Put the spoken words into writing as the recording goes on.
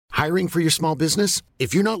Hiring for your small business?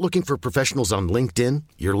 If you're not looking for professionals on LinkedIn,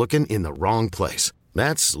 you're looking in the wrong place.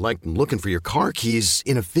 That's like looking for your car keys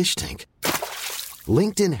in a fish tank.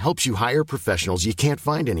 LinkedIn helps you hire professionals you can't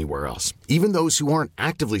find anywhere else, even those who aren't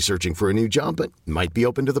actively searching for a new job but might be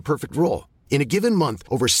open to the perfect role. In a given month,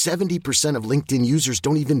 over 70% of LinkedIn users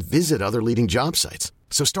don't even visit other leading job sites.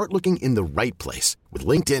 So start looking in the right place. With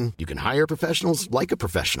LinkedIn, you can hire professionals like a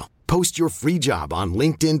professional. Post your free job on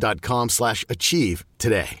linkedin.com/achieve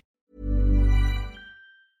today.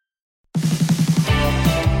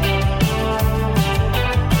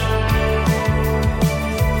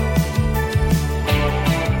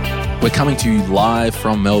 We're coming to you live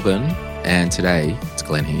from Melbourne, and today, it's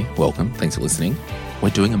Glenn here. Welcome. Thanks for listening. We're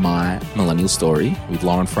doing a My Millennial Story with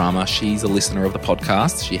Lauren Farmer. She's a listener of the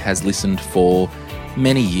podcast. She has listened for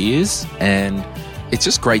many years, and it's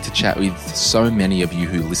just great to chat with so many of you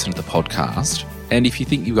who listen to the podcast. And if you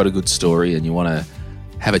think you've got a good story and you want to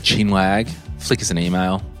have a chin wag, flick us an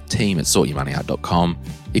email, team@sortyourmoneyout.com.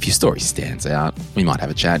 If your story stands out, we might have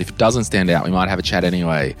a chat. If it doesn't stand out, we might have a chat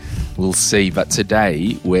anyway. We'll see. But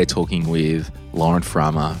today, we're talking with Lauren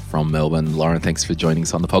Farmer from Melbourne. Lauren, thanks for joining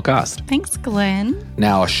us on the podcast. Thanks, Glenn.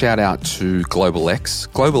 Now, a shout out to Global X.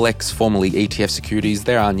 Global X, formerly ETF Securities,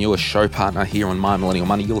 they're our newest show partner here on My Millennial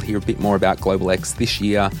Money. You'll hear a bit more about Global X this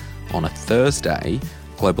year on a Thursday.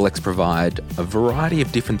 Global X provide a variety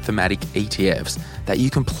of different thematic ETFs that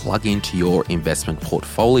you can plug into your investment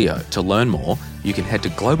portfolio. To learn more, you can head to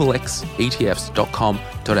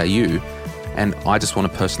globalxetfs.com.au. And I just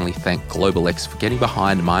want to personally thank Global X for getting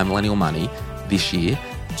behind My Millennial Money this year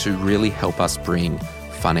to really help us bring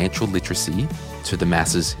financial literacy to the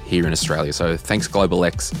masses here in Australia. So thanks, Global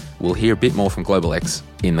X. We'll hear a bit more from Global X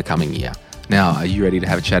in the coming year. Now, are you ready to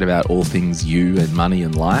have a chat about all things you and money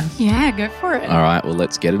and life? Yeah, go for it. All right, well,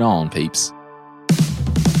 let's get it on, peeps.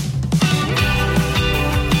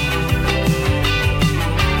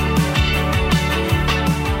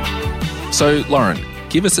 So, Lauren,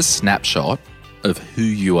 give us a snapshot of who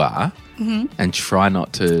you are and try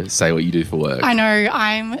not to say what you do for work. I know,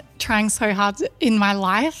 I'm trying so hard in my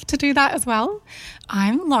life to do that as well.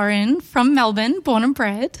 I'm Lauren from Melbourne, born and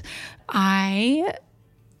bred. I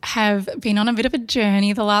have been on a bit of a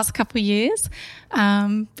journey the last couple of years.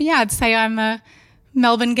 But yeah, I'd say I'm a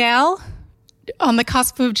Melbourne gal on the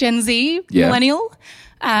cusp of Gen Z, millennial.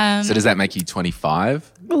 So does that make you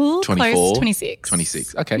 25? 24? Close, 26.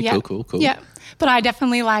 26. Okay, yeah. cool. Yeah, but I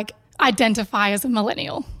definitely identify as a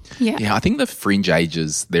millennial. Yeah. Yeah, I think the fringe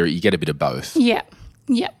ages, there you get a bit of both. Yeah.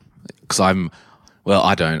 Because I'm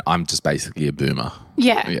just basically a boomer.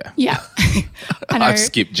 Yeah. I know. I've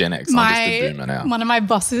skipped Gen X. I'm just a boomer now. One of my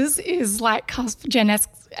bosses is cusp Gen X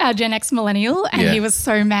millennial, and he was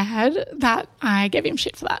so mad that I gave him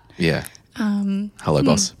shit for that. Yeah. Hello,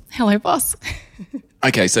 boss. Hello, boss.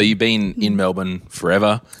 Okay, so you've been in Melbourne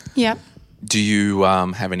forever. Yep. Do you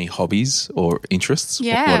have any hobbies or interests?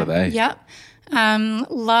 Yeah. What are they? Yep.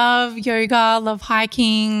 Love yoga, love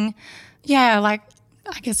hiking. Yeah, I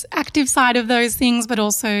guess active side of those things, but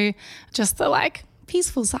also just the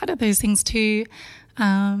peaceful side of those things too.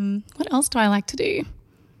 What else do I like to do?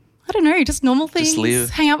 I don't know, just normal things. Just live.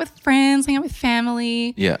 Hang out with friends, hang out with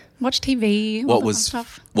family. Yeah. Watch TV. What was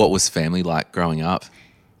family like growing up?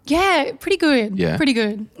 Yeah, pretty good. Yeah. Pretty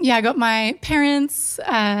good. Yeah, I got my parents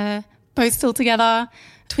both still together,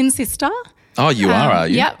 twin sister. Oh, you are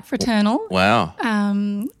you? Yeah, fraternal. Wow.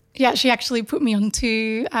 Yeah, she actually put me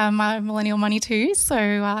onto My Millennial Money too.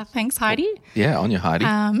 So thanks, Heidi. Yeah, on your Heidi.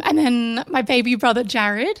 And then my baby brother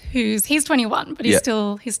Jared, he's 21, but he's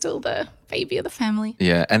still the baby of the family.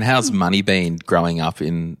 Yeah, and how's money been growing up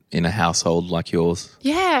in a household like yours?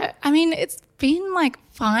 Yeah, I mean it's been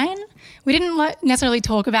fine. We didn't necessarily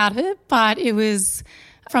talk about it, but it was,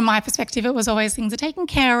 from my perspective, it was always things are taken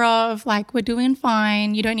care of. We're doing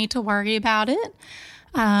fine. You don't need to worry about it.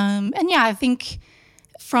 And yeah, I think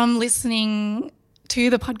from listening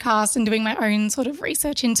to the podcast and doing my own sort of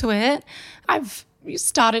research into it, I've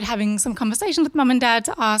started having some conversations with mum and dad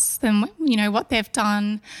to ask them, what they've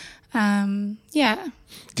done. Yeah.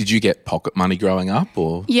 Did you get pocket money growing up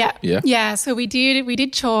or? Yeah. Yeah. So we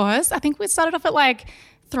did chores. I think we started off at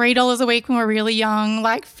 $3 a week when we were really young,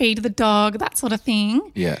 feed the dog, that sort of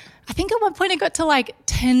thing. Yeah. I think at one point it got to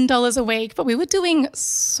 $10 a week, but we were doing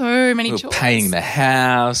so many chores. Painting the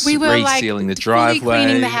house, we were resealing the driveway.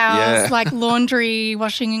 Cleaning the house, laundry,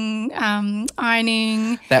 washing,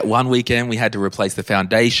 ironing. That one weekend we had to replace the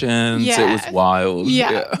foundations. Yeah. It was wild.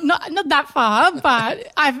 Yeah. Not that far, but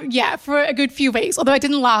for a good few weeks, although it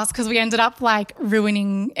didn't last because we ended up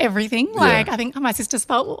ruining everything. I think my sister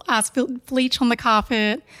spilled bleach on the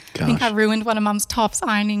carpet. Gosh. I think I ruined one of mum's tops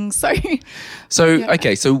ironing. So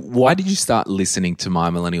okay, so why did you start listening to My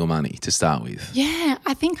Millennial Money to start with? Yeah,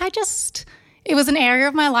 I think it was an area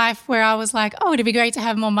of my life where I was like, oh, it'd be great to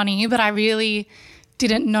have more money, but I really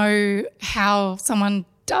didn't know how someone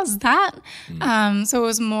does that. So it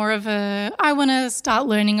was more of I want to start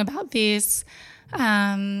learning about this. So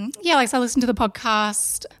I listened to the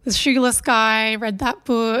podcast, The Shoeless Guy, read that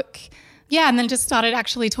book. Yeah, and then just started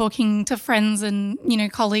actually talking to friends and,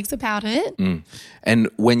 colleagues about it. And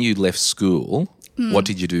when you left school, what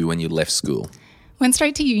did you do when you left school? Went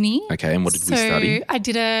straight to uni. Okay, and what did we study? So I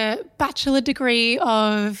did a bachelor degree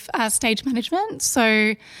of stage management. So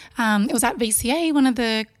it was at VCA, one of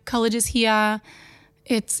the colleges here.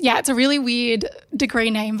 It's a really weird degree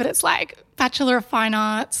name, but it's like Bachelor of Fine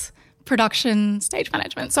Arts, Production, Stage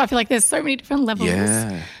Management. So I feel like there's so many different levels.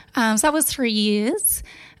 Yeah. So that was 3 years.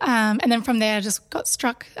 And then from there, I just got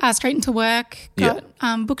struck straight into work, got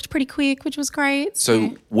booked pretty quick, which was great.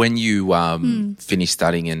 So when you finished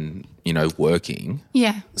studying and, working,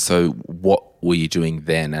 so what were you doing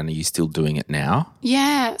then, and are you still doing it now?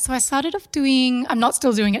 Yeah, so I started off I'm not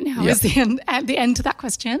still doing it now, is the end to that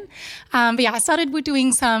question. I started with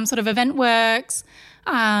doing some sort of event works,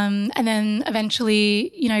 and then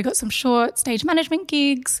eventually, got some short stage management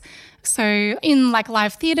gigs. So in like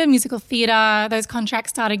live theatre, musical theatre, those contracts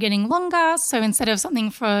started getting longer. So instead of something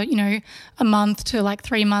for, a month to like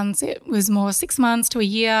 3 months, it was more 6 months to a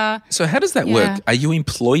year. So how does that work? Are you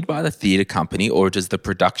employed by the theatre company, or does the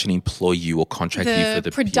production employ you or contract you for the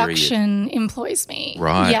production employs me.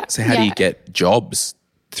 Right. Yeah. So how do you get jobs?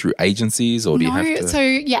 Through agencies, or do you have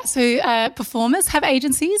to? So performers have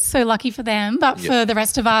agencies, so lucky for them. But for the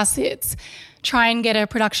rest of us, it's try and get a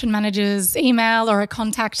production manager's email or a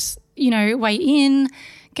contact, way in,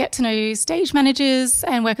 get to know stage managers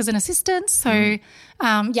and work as an assistant. So,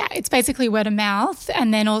 it's basically word of mouth.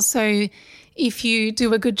 And then also if you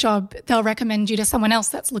do a good job, they'll recommend you to someone else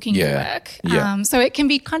that's looking for work. So it can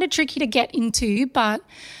be kind of tricky to get into, but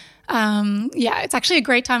it's actually a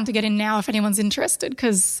great time to get in now if anyone's interested,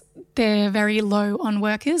 because they're very low on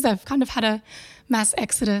workers. They've kind of had a mass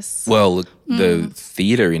exodus. Well, the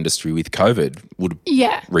theatre industry with COVID would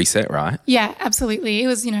reset, right? Yeah, absolutely. It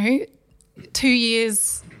was, 2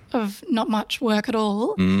 years of not much work at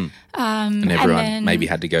all. And everyone maybe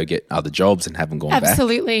had to go get other jobs and haven't gone back.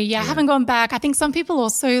 Absolutely, haven't gone back. I think some people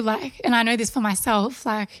also and I know this for myself,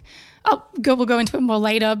 we'll go into it more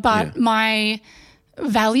later, but my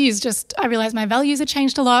values I realized my values had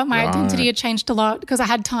changed a lot. My identity had changed a lot because I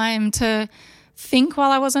had time to think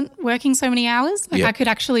while I wasn't working so many hours. I could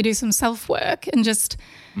actually do some self-work and just,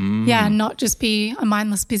 not just be a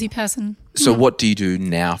mindless busy person. So what do you do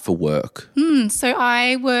now for work? So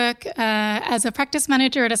I work as a practice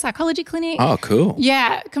manager at a psychology clinic. Oh, cool.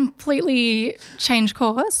 Yeah, completely changed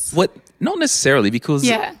course. What? Not necessarily, because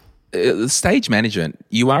stage management,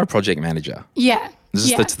 you are a project manager. Yeah.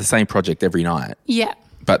 It's the same project every night. Yeah.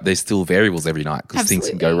 But there's still variables every night because things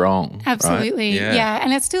can go wrong. Absolutely. Right? Yeah.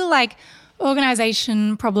 And it's still like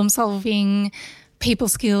organisation, problem solving, people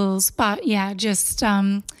skills, but I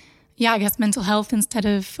guess mental health instead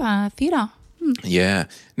of theatre. Yeah.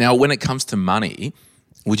 Now, when it comes to money,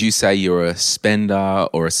 would you say you're a spender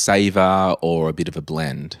or a saver or a bit of a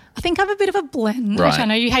blend? I think I'm a bit of a blend, which I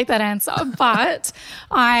know you hate that answer, but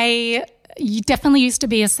you definitely used to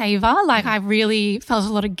be a saver. I really felt a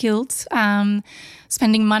lot of guilt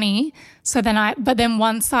spending money. But then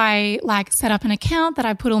once I set up an account that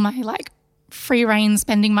I put all my free reign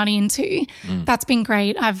spending money into, that's been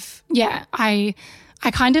great.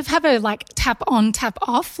 I kind of have a tap on, tap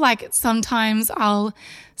off. Sometimes I'll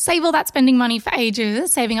save all that spending money for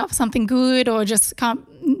ages, saving up for something good, or just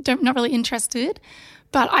not really interested.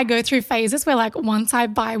 But I go through phases where once I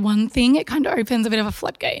buy one thing, it kind of opens a bit of a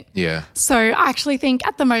floodgate. Yeah. So I actually think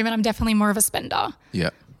at the moment I'm definitely more of a spender. Yeah.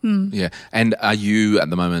 Yeah. And are you at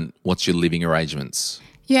the moment, what's your living arrangements?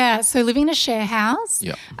 Yeah, so living in a share house.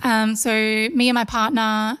 Yeah. So me and my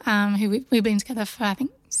partner, who we've been together for I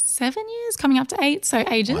think 7 years, coming up to 8, so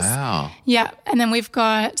ages. Wow. Yeah, and then we've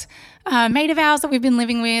got a mate of ours that we've been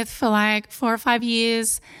living with for 4 or 5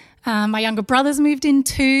 years. My younger brother's moved in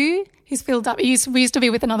too. He's filled up. We used to be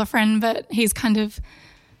with another friend, but he's kind of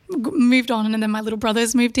moved on, and then my little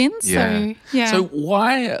brother's moved in. Yeah. So, yeah. So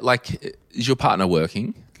why, is your partner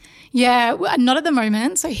working? Yeah, not at the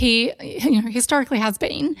moment. So he, historically has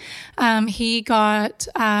been. He got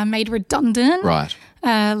made redundant. Right.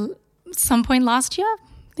 Some point last year,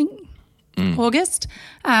 I think, August.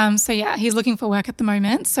 He's looking for work at the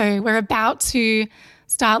moment. So we're about to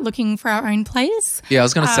start looking for our own place. Yeah, I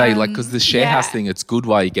was going to say, like, because the share house thing, it's good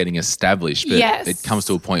while you're getting established, but it comes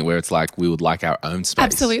to a point where it's like we would like our own space.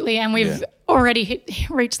 Absolutely, and we've already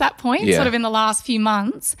reached that point sort of in the last few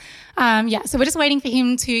months. So we're just waiting for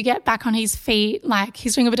him to get back on his feet. Like,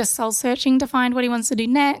 he's doing a bit of soul searching to find what he wants to do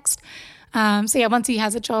next. Once he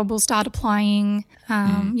has a job, we'll start applying,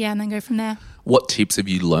 and then go from there. What tips have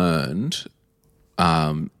you learned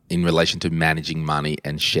in relation to managing money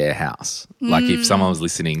and share house? Like, if someone was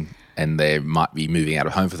listening and they might be moving out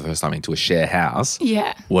of home for the first time into a share house,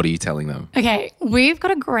 what are you telling them? Okay, we've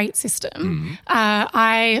got a great system.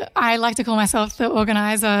 I like to call myself the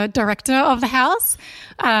organizer director of the house.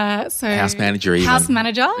 House manager even. House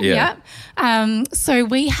manager, so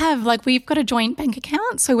we've got a joint bank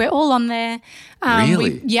account, so we're all on there.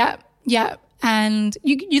 Really? Yeah. And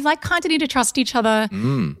you like kind of need to trust each other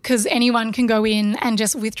because anyone can go in and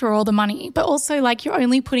just withdraw all the money. But also, like, you're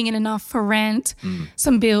only putting in enough for rent,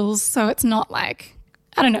 some bills, so it's not like,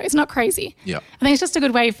 I don't know, it's not crazy. Yeah. I think it's just a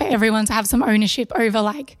good way for everyone to have some ownership over,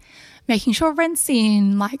 like, making sure rent's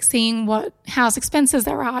in, like, seeing what house expenses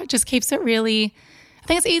there are. It just keeps it really, I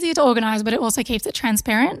think it's easier to organise, but it also keeps it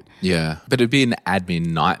transparent. Yeah, but it'd be an admin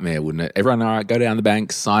nightmare, wouldn't it? Everyone, all right, go down the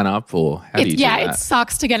bank, sign up, or how do you do that? Yeah, it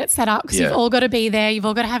sucks to get it set up because you've all got to be there. You've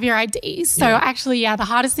all got to have your IDs. So actually, the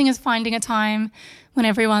hardest thing is finding a time when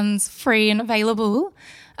everyone's free and available.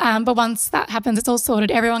 But once that happens, it's all sorted.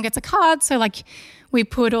 Everyone gets a card. So, like, we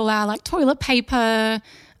put all our, like, toilet paper,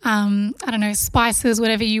 I don't know, spices,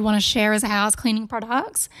 whatever you want to share as a house, cleaning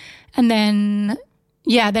products. And then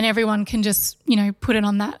everyone can just, put it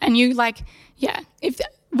on that. And you if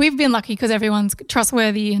we've been lucky because everyone's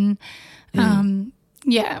trustworthy and,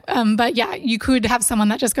 you could have someone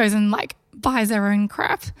that just goes and, like, buys their own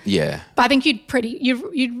crap. Yeah. But I think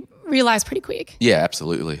you'd realize pretty quick. Yeah,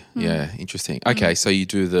 absolutely. Yeah, interesting. Okay, so you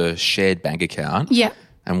do the shared bank account. Yeah.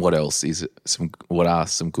 And what else is it? What are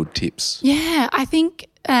some good tips? Yeah, I think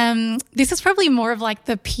this is probably more of, like,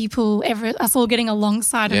 the people, us all getting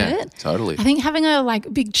alongside of it. Yeah, totally. I think having a,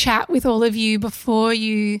 like, big chat with all of you before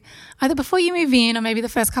you move in or maybe the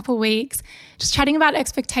first couple of weeks, just chatting about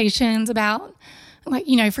expectations, about, like,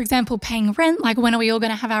 for example, paying rent. Like, when are we all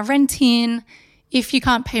going to have our rent in? If you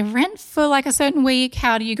can't pay rent for, like, a certain week,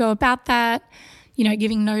 how do you go about that?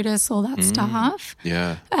 Giving notice, all that stuff.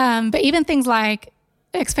 Yeah. But even things like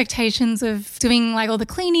expectations of doing, like, all the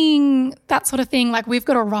cleaning, that sort of thing. Like, we've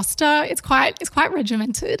got a roster. It's quite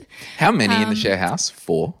regimented. How many in the share house?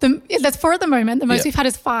 4? That's 4 at the moment. The most we've had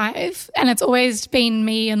is 5, and it's always been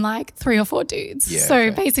me and, like, 3 or 4 dudes. Yeah,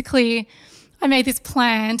 so basically, I made this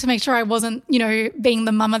plan to make sure I wasn't, being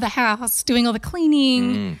the mum of the house, doing all the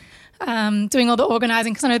cleaning, doing all the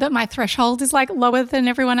organising, because I know that my threshold is, like, lower than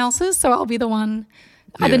everyone else's, so I'll be the one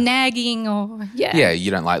either nagging or Yeah,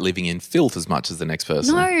 you don't like living in filth as much as the next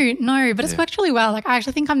person. No, but it's worked really well. Like, I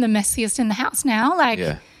actually think I'm the messiest in the house now. Like,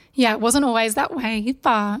 it wasn't always that way,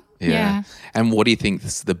 but And what do you think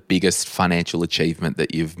is the biggest financial achievement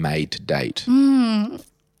that you've made to date?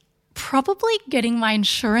 Probably getting my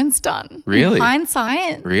insurance done. Really? In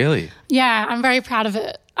hindsight. Really? Yeah, I'm very proud of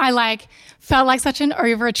it. I, felt like such an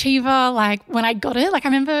overachiever, like, when I got it. Like, I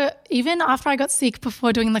remember even after I got sick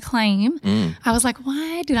before doing the claim, I was like,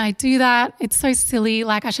 why did I do that? It's so silly.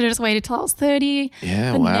 Like, I should have just waited till I was 30.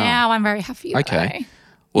 Yeah, but wow. now I'm very happy. Okay.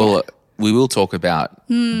 Well, we will talk about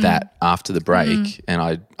that after the break, and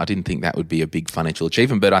I didn't think that would be a big financial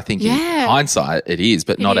achievement, but I think in hindsight it is,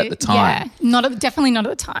 but not at the time. Yeah, definitely not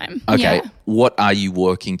at the time. Okay. Yeah. What are you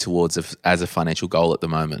working towards as a financial goal at the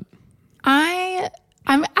moment?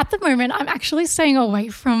 I'm at the moment, I'm actually staying away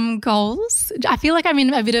from goals. I feel like I'm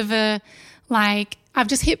in a bit of a, like, I've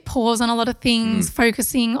just hit pause on a lot of things,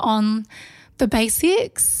 focusing on the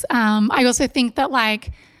basics. I also think that,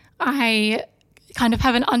 like, I kind of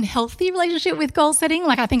have an unhealthy relationship with goal setting.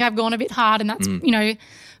 Like, I think I've gone a bit hard, and that's,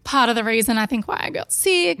 part of the reason I think why I got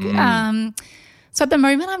sick. So at the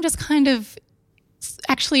moment, I'm just kind of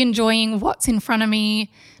actually enjoying what's in front of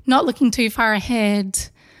me, not looking too far ahead.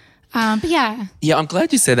 But yeah. Yeah, I'm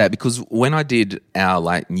glad you said that, because when I did our,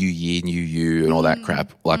 like, New Year, New You and all that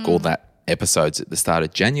crap, like all that episodes at the start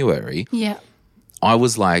of January, I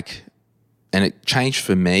was like, and it changed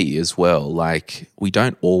for me as well, like, we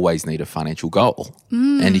don't always need a financial goal.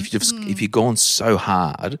 And if you've gone so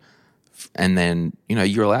hard, and then,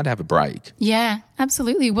 you're allowed to have a break. Yeah,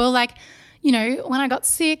 absolutely. Well, like, when I got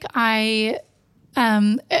sick, I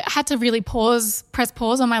had to really press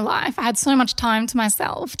pause on my life. I had so much time to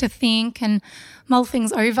myself to think and mull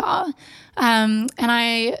things over. And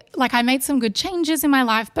I made some good changes in my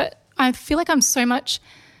life, but I feel like I'm so much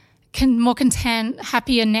more content,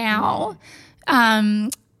 happier now.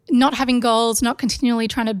 not having goals, not continually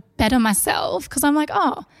trying to better myself because I'm like,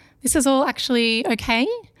 oh, this is all actually okay.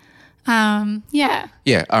 Yeah.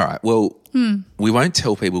 Yeah. All right. Well, we won't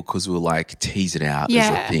tell people because we'll like tease it out as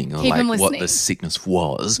a thing or keep them like what listening. the sickness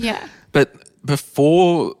was. Yeah. But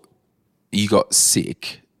before you got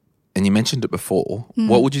sick, and you mentioned it before,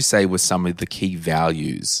 what would you say were some of the key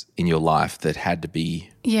values in your life that had to be,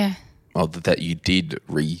 or that you did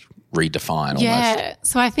redefine almost? Yeah.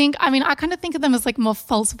 So I kind of think of them as like more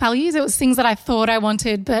false values. It was things that I thought I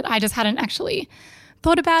wanted, but I just hadn't actually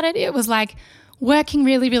thought about it. It was like working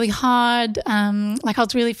really, really hard. Like I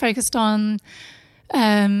was really focused on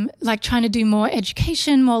like trying to do more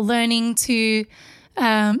education, more learning to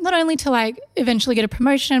not only to like eventually get a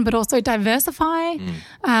promotion, but also diversify,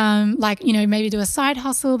 like, you know, maybe do a side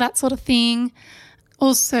hustle, that sort of thing.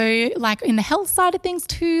 Also like in the health side of things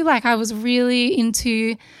too, like I was really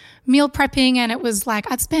into meal prepping and it was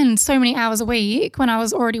like I'd spend so many hours a week when I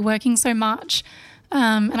was already working so much.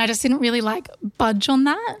 And I just didn't really like budge on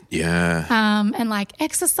that. Yeah. And like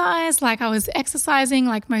exercise, like I was exercising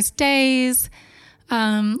like most days.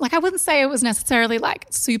 Like I wouldn't say it was necessarily like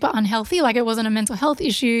super unhealthy. Like it wasn't a mental health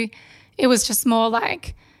issue. It was just more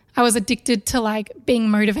like I was addicted to like being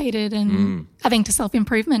motivated and I think to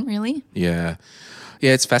self-improvement really. Yeah.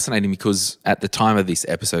 Yeah, it's fascinating because at the time of this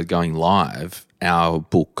episode going live, our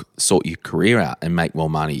book, Sort Your Career Out and Make More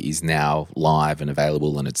Money, is now live and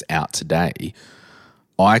available and it's out today.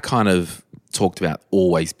 I kind of talked about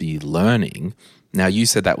always be learning. Now, you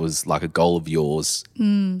said that was like a goal of yours,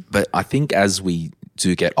 but I think as we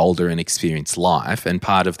do get older and experience life, and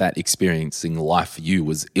part of that experiencing life for you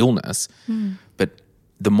was illness, but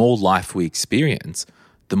the more life we experience,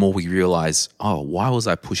 the more we realise, oh, why was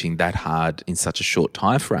I pushing that hard in such a short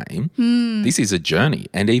time frame? This is a journey.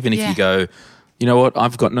 And even if you go, you know what,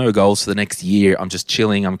 I've got no goals for the next year, I'm just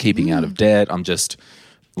chilling, I'm keeping out of debt, I'm just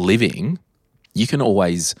living, you can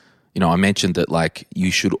always, you know, I mentioned that like you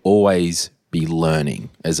should always be learning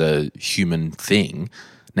as a human thing.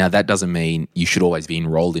 Now, that doesn't mean you should always be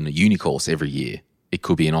enrolled in a uni course every year. It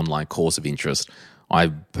could be an online course of interest. I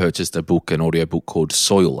purchased a book, an audio book called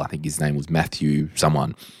Soil. I think his name was Matthew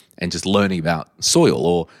someone, and just learning about soil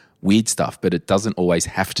or weird stuff. But it doesn't always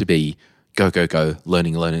have to be go,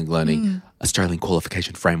 learning, Australian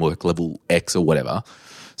qualification framework level X or whatever.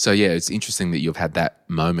 So, yeah, it's interesting that you've had that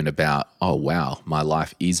moment about, oh, wow, my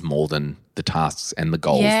life is more than the tasks and the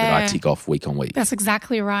goals that I tick off week on week. That's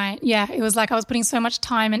exactly right. Yeah, it was like I was putting so much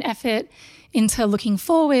time and effort into looking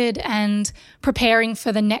forward and preparing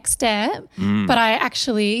for the next step. But I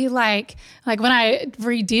actually like when I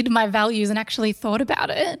redid my values and actually thought about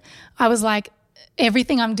it, I was like,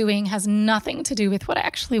 everything I'm doing has nothing to do with what I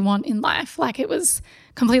actually want in life. Like it was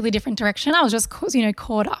completely different direction. I was just, you know,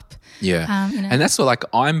 caught up. Yeah. You know. And that's what, like,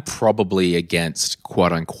 I'm probably against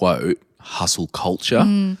quote unquote hustle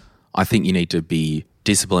culture. I think you need to be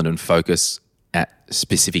disciplined and focus at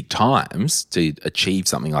specific times to achieve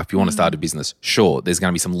something. Like if you want to start a business, sure, there's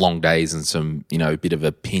going to be some long days and some, you know, bit of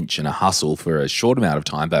a pinch and a hustle for a short amount of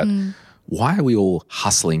time. But why are we all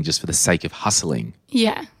hustling just for the sake of hustling?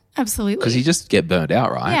 Yeah, absolutely. Because you just get burned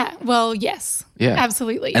out, right? Yeah, well, yes. Yeah.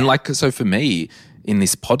 Absolutely. And like, so for me, in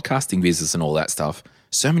this podcasting business and all that stuff,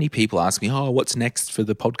 so many people ask me, oh, what's next for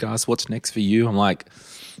the podcast? What's next for you? I'm like,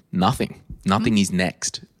 nothing. Nothing is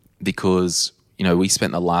next because, you know, we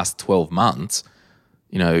spent the last 12 months,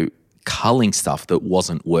 you know, culling stuff that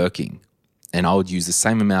wasn't working. And I would use the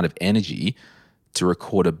same amount of energy to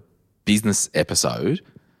record a business episode,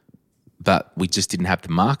 but we just didn't have the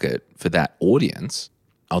market for that audience.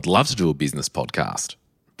 I'd love to do a business podcast,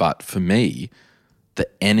 but for me, the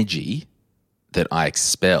energy that I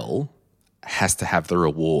expel has to have the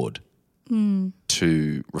reward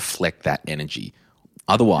to reflect that energy.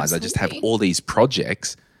 Otherwise, I just have all these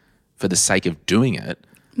projects for the sake of doing it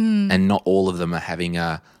and not all of them are having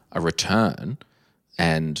a return.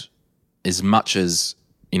 And as much as,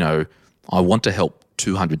 you know, I want to help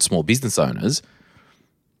 200 small business owners,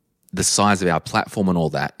 the size of our platform and all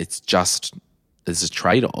that, it's just there's a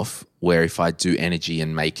trade-off where if I do energy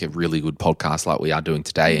and make a really good podcast like we are doing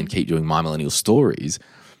today and keep doing My Millennial Stories,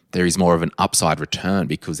 there is more of an upside return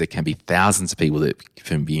because there can be thousands of people that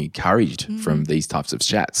can be encouraged from these types of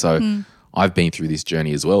chats. So I've been through this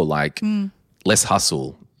journey as well, like less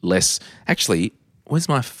hustle, less – actually, where's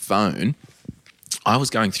my phone? I was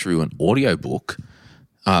going through an audio book.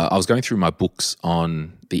 I was going through my books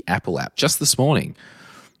on the Apple app just this morning.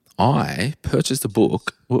 I purchased a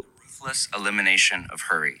book – Ruthless Elimination of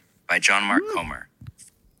Hurry by John Mark Comer.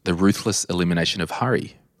 The Ruthless Elimination of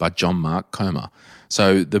Hurry by John Mark Comer.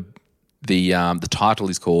 So the title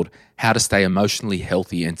is called "How to Stay Emotionally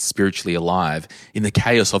Healthy and Spiritually Alive in the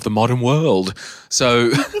Chaos of the Modern World."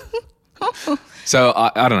 So,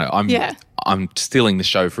 I don't know. I'm stealing the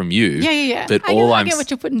show from you. Yeah. But I get what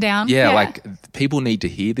you're putting down. Yeah, like people need to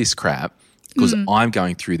hear this crap because I'm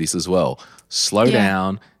going through this as well. Slow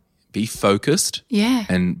down, be focused. Yeah.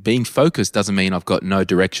 And being focused doesn't mean I've got no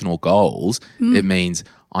directional goals. It means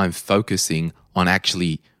I'm focusing on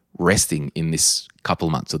actually resting in this couple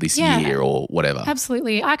of months or this year or whatever.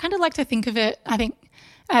 Absolutely. I kind of like to think of it, I think,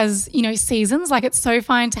 as, seasons. Like, it's so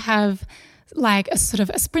fine to have like a sort of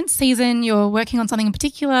a sprint season. You're working on something in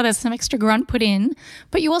particular. There's some extra grunt put in,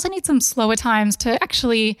 but you also need some slower times to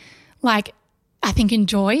actually, like, I think,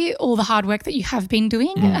 enjoy all the hard work that you have been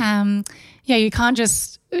doing. You can't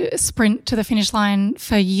just sprint to the finish line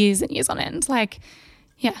for years and years on end. Like,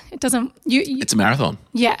 it doesn't. It's a marathon.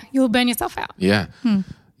 Yeah, you'll burn yourself out. Yeah,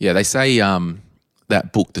 yeah. They say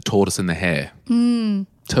that book, The Tortoise and the Hare.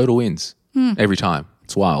 Turtle wins every time.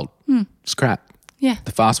 It's wild. It's crap. Yeah,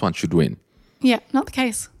 the fast one should win. Yeah, not the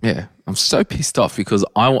case. Yeah, I'm so pissed off because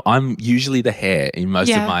I'm usually the hare in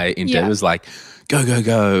most of my endeavors. Like,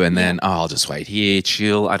 go, and then I'll just wait here,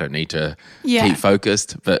 chill. I don't need to keep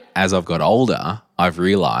focused. But as I've got older, I've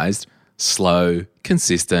realised slow,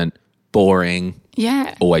 consistent, boring.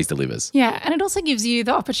 Always delivers. Yeah, and it also gives you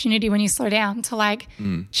the opportunity when you slow down to like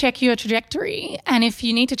check your trajectory, and if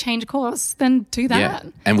you need to change course, then do that.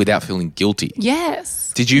 Yeah, and without feeling guilty.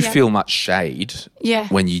 Yes. Did you feel much shade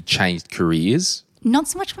when you changed careers? Not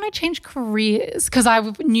so much when I changed careers because I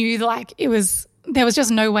knew like there was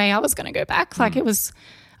just no way I was going to go back. Like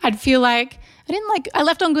I'd feel like I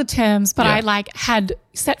left on good terms, but I like had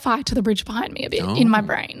set fire to the bridge behind me a bit in my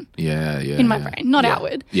brain. In my brain, not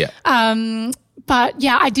outward. But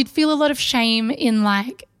I did feel a lot of shame in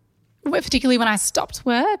like, particularly when I stopped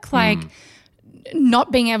work, like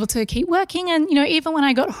not being able to keep working. And, even when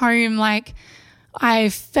I got home, like I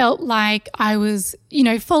felt like I was,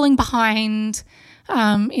 falling behind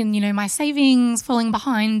in, my savings, falling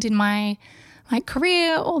behind in my like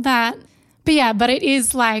career, all that. But it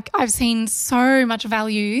is like I've seen so much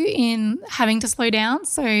value in having to slow down.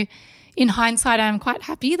 So in hindsight, I'm quite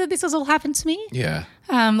happy that this has all happened to me. Yeah.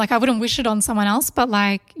 Like I wouldn't wish it on someone else, but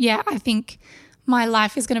like, I think my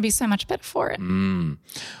life is going to be so much better for it.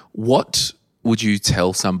 What would you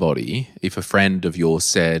tell somebody if a friend of yours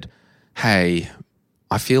said, hey,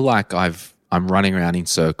 I feel like I'm running around in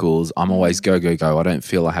circles. I'm always go. I don't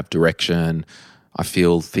feel I have direction. I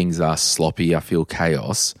feel things are sloppy. I feel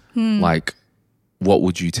chaos. Like, what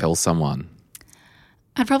would you tell someone?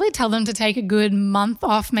 I'd probably tell them to take a good month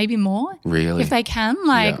off, maybe more. Really? If they can,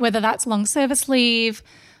 like whether that's long service leave,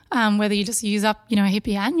 whether you just use up, a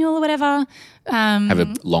hippie annual or whatever. Have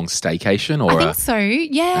a long staycation or I think so,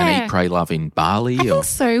 yeah. an eat, pray, love in Bali? I think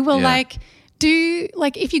so. Well,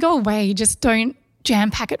 if you go away, just don't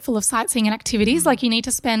jam pack it full of sightseeing and activities. Like you need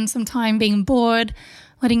to spend some time being bored,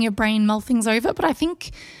 letting your brain mull things over. But I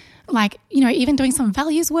think even doing some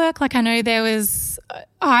values work, like I know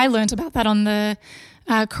I learned about that on the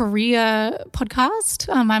career podcast,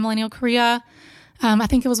 My Millennial Career. I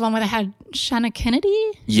think it was one where they had Shanna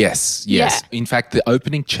Kennedy. Yes. Yeah. In fact, the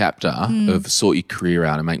opening chapter of Sort Your Career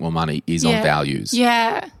Out and Make More Money is on values.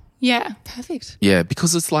 Yeah, perfect. Yeah,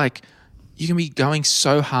 because it's like you can be going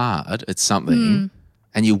so hard at something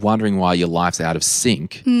and you're wondering why your life's out of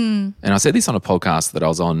sync. And I said this on a podcast that I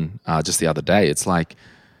was on just the other day. It's like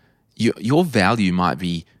your value might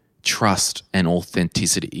be trust and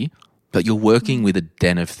authenticity, but you're working with a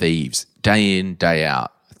den of thieves day in, day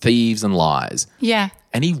out, thieves and lies. Yeah.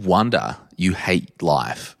 Any wonder you hate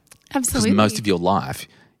life. Absolutely. Because most of your life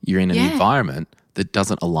you're in an environment that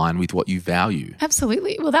doesn't align with what you value.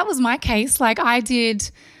 Absolutely. Well, that was my case. Like I did,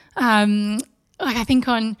 I think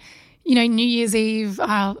on, New Year's Eve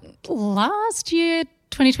last year,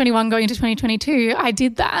 2021 going into 2022, I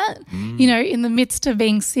did that, in the midst of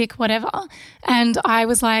being sick, whatever. And I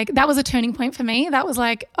was like, that was a turning point for me. That was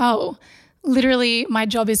like, oh, literally my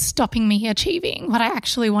job is stopping me achieving what I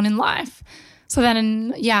actually want in life. So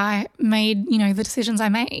then, I made, the decisions I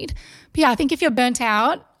made. But I think if you're burnt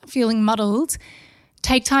out, feeling muddled,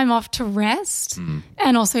 take time off to rest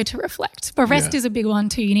and also to reflect. But rest is a big one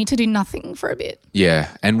too. You need to do nothing for a bit. Yeah,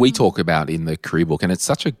 and we talk about in the career book, and it's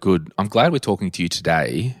such a good – I'm glad we're talking to you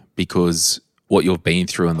today because what you've been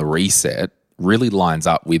through in the reset really lines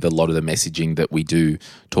up with a lot of the messaging that we do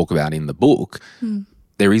talk about in the book.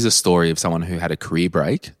 There is a story of someone who had a career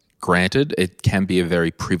break. Granted, it can be a very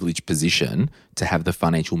privileged position to have the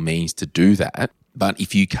financial means to do that. But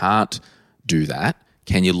if you can't do that,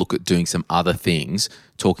 can you look at doing some other things,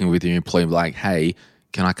 talking with your employer like, hey,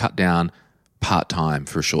 can I cut down part-time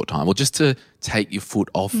for a short time, or just to take your foot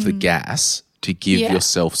off the gas to give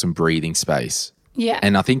yourself some breathing space. Yeah.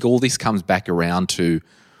 And I think all this comes back around to,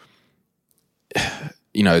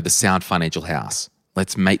 the sound financial house.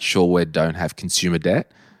 Let's make sure we don't have consumer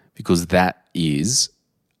debt, because that is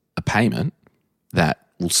a payment that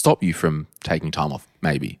will stop you from taking time off,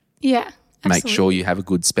 maybe. Yeah. Make sure you have a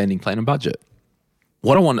good spending plan and budget. I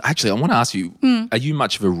want to ask you, are you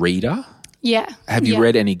much of a reader? Yeah. Have you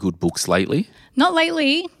read any good books lately? Not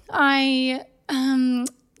lately. I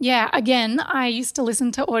used to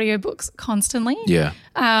listen to audiobooks constantly. Yeah.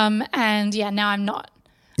 Now I'm not.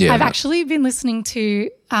 Yeah. I've actually been listening to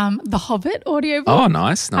the Hobbit audiobook. Oh,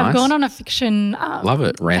 nice. I've gone on a fiction love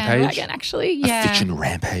it. Rampage. bandwagon, actually. Yeah. A fiction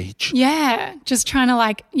rampage. Yeah. Just trying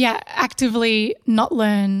to actively not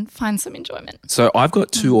learn, find some enjoyment. So I've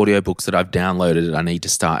got 2 audiobooks that I've downloaded that I need to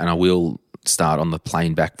start, and I will start on the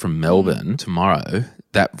plane back from Melbourne tomorrow.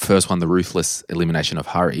 That first one, The Ruthless Elimination of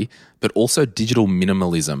Hurry, but also Digital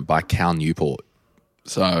Minimalism by Cal Newport.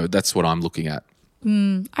 So that's what I'm looking at.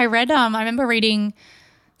 I remember reading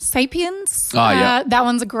Sapiens. Oh, yeah. That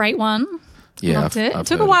one's a great one. Yeah, Loved it. I've It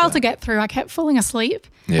took heard a while of to that. get through. I kept falling asleep.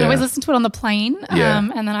 Yeah. I always listened to it on the plane, Yeah.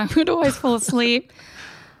 and then I would always fall asleep.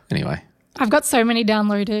 Anyway. I've got so many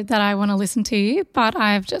downloaded that I want to listen to, but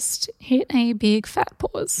I've just hit a big fat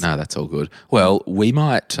pause. No, that's all good. Well, we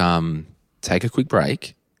might take a quick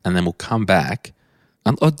break and then we'll come back.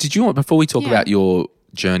 Did you want, before we talk about your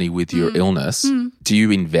journey with your illness, do you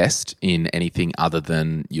invest in anything other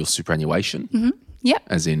than your superannuation? Mm-hmm. Yep.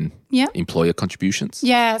 As in employer contributions?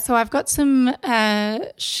 Yeah, so I've got some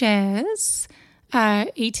shares,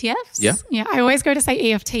 ETFs. Yeah. Yeah, I always go to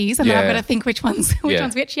say EFTs and then I've got to think which one's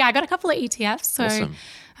which. Yeah, I got a couple of ETFs. So Awesome.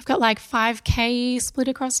 I've got like 5K split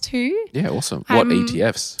across 2. Yeah, awesome. What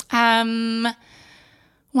ETFs?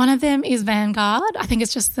 One of them is Vanguard. I think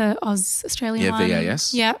it's just the Australian one.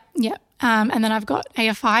 VAS. Yeah. And then I've got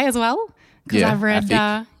AFI as well because Yeah, I've read,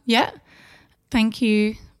 AFIC. thank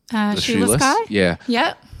you, Sheila Shoeless? Sky. Yeah.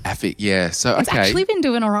 Yeah. AFIC, yeah. So, It's actually been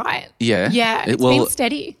doing all right. Yeah. Yeah, it's been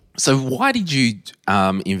steady. So why did you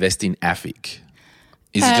invest in AFIC?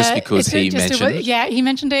 Is it just because he mentioned it? Yeah, he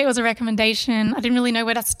mentioned it. It was a recommendation. I didn't really know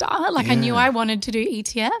where to start. I knew I wanted to do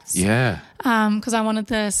ETFs. Yeah. Because I wanted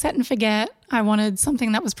the set and forget. I wanted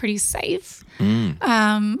something that was pretty safe. But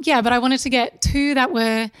I wanted to get 2 that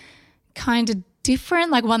were kind of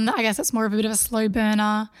different, like one that I guess that's more of a bit of a slow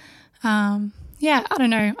burner. I don't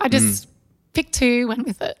know. I just picked 2, went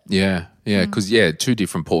with it. Yeah, because 2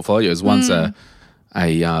 different portfolios. One's a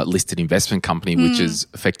listed investment company, which is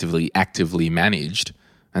effectively actively managed,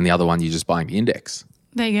 and the other one you're just buying the index.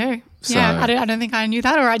 There you go. So, I don't think I knew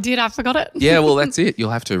that, or I did. I forgot it. Yeah, well, that's it. You'll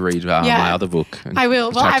have to read my other book. I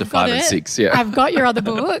will. Well, Chapter I've got 5 it. and 6. Yeah, I've got your other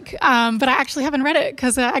book, but I actually haven't read it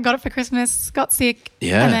because I got it for Christmas, got sick,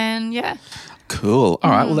 and then Cool. All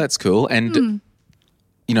right. Well, that's cool. And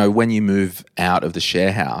when you move out of the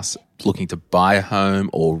share house, looking to buy a home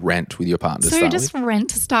or rent with your partner to start just with? rent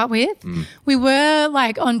to start with. We were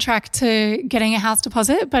on track to getting a house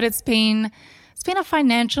deposit, but it's been a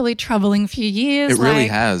financially troubling few years. It really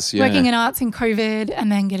has, yeah. Working in arts in COVID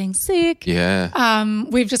and then getting sick. Yeah.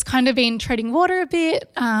 We've just kind of been treading water a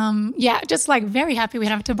bit. Just very happy we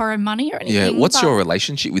don't have to borrow money or anything. Yeah. What's your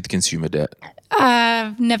relationship with consumer debt?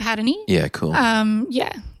 I've never had any. Yeah, cool.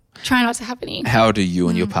 Try not to have any. How do you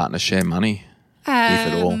and your partner share money, if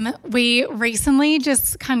at all? We recently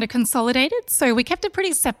just kind of consolidated, so we kept it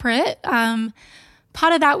pretty separate.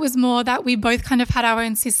 Part of that was more that we both kind of had our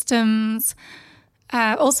own systems.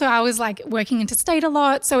 Also, I was working interstate a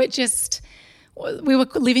lot, so we were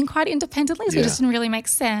living quite independently, so it just didn't really make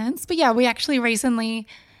sense. But we actually recently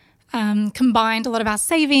combined a lot of our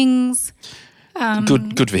savings.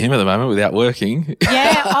 Good for him at the moment without working.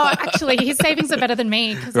 Yeah. Actually, his savings are better than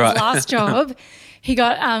me because his last job, he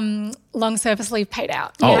got long service leave paid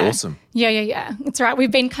out. Oh, awesome. Yeah. It's right. We've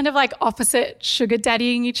been kind of opposite sugar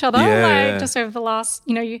daddying each other just over the last,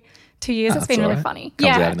 2 years. It's been really funny.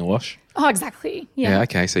 Comes out in the wash. Oh, exactly. Yeah.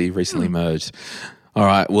 Okay. So you recently merged. All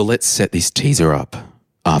right. Well, let's set this teaser up.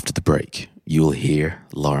 After the break, you will hear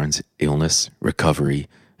Lauren's illness, recovery,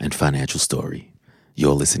 and financial story.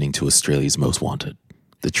 You're listening to Australia's Most Wanted,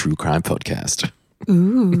 the True Crime Podcast.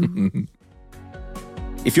 Ooh.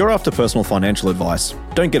 If you're after personal financial advice,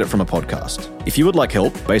 don't get it from a podcast. If you would like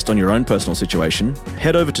help based on your own personal situation,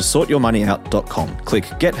 head over to sortyourmoneyout.com. Click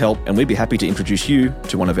Get Help and we'd be happy to introduce you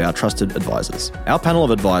to one of our trusted advisors. Our panel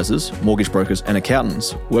of advisors, mortgage brokers and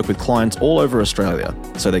accountants work with clients all over Australia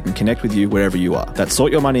so they can connect with you wherever you are. That's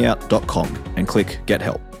sortyourmoneyout.com and click Get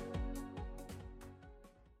Help.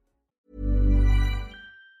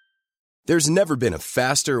 There's never been a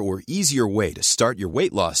faster or easier way to start your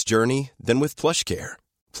weight loss journey than with PlushCare.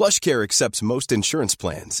 PlushCare accepts most insurance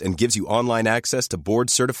plans and gives you online access to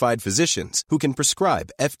board-certified physicians who can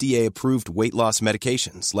prescribe FDA-approved weight loss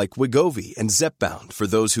medications like Wegovy and Zepbound for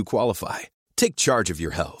those who qualify. Take charge of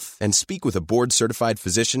your health and speak with a board-certified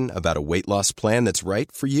physician about a weight loss plan that's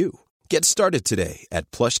right for you. Get started today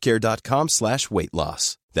at plushcare.com/weight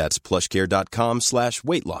loss. That's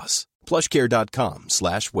plushcare.com/weight loss.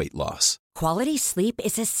 plushcare.com/weight loss. Quality sleep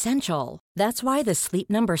is essential. That's why the Sleep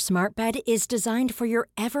Number Smart Bed is designed for your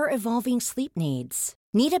ever-evolving sleep needs.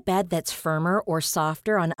 Need a bed that's firmer or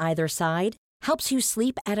softer on either side? Helps you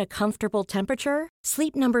sleep at a comfortable temperature?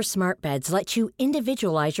 Sleep Number Smart Beds let you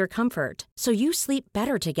individualize your comfort so you sleep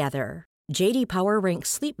better together. J.D. Power ranks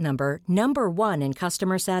Sleep Number number 1 in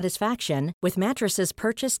customer satisfaction with mattresses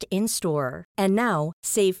purchased in-store. And now,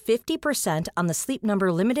 save 50% on the Sleep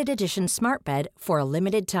Number Limited Edition Smart Bed for a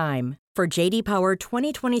limited time. For J.D. Power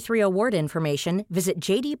 2023 award information, visit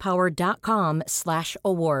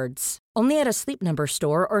jdpower.com/awards. Only at a Sleep Number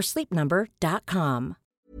store or sleepnumber.com.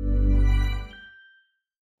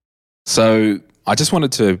 So I just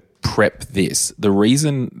wanted to prep this. The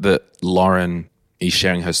reason that Lauren is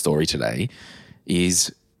sharing her story today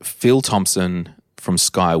is Phil Thompson from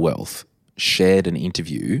Sky Wealth shared an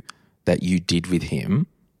interview that you did with him,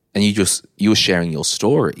 and you were sharing your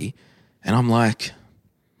story, and I'm like,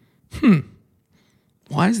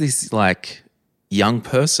 why is this like young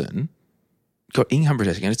person got income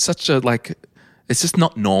protection? And it's such a it's just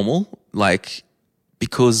not normal,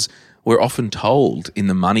 because we're often told in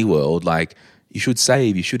the money world, you should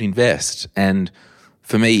save, you should invest. And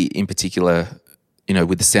for me in particular,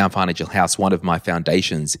 with the Sound Financial House, one of my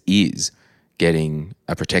foundations is getting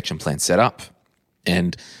a protection plan set up.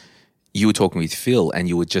 And you were talking with Phil and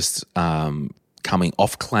you were just coming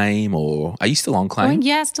off claim, or are you still on claim?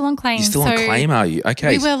 Yeah, still on claim. You're still on claim, are you?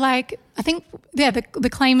 Okay. We were the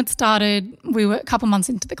claim had started, we were a couple months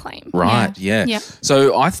into the claim. Right, yeah. Yep.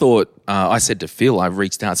 So I thought, I said to Phil, I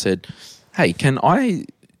reached out and said, hey, can I,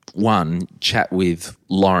 chat with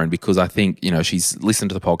Lauren, because I think, she's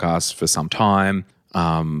listened to the podcast for some time.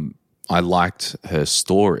 I liked her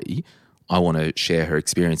story. I want to share her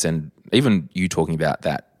experience, and even you talking about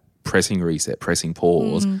that pressing reset, pressing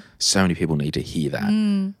pause. So many people need to hear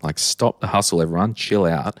that. Stop the hustle, everyone, chill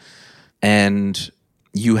out. And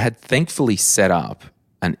you had thankfully set up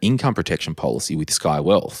an income protection policy with Sky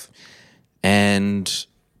Wealth, and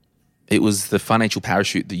it was the financial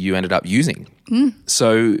parachute that you ended up using.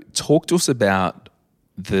 So talk to us about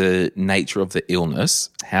the nature of the illness,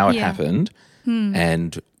 how it happened,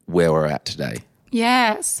 and where we're at today.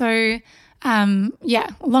 Yeah. So, long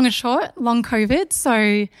and short, long COVID.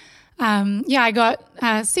 So, I got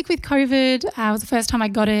sick with COVID. It was the first time I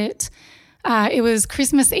got it. It was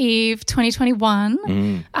Christmas Eve 2021.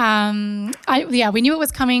 We knew it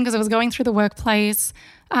was coming because it was going through the workplace.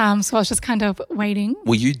 So I was just kind of waiting.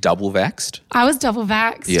 Were you double vaxxed? I was double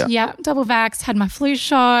vaxxed. Yeah, double vaxxed, had my flu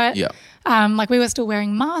shot. Yeah. We were still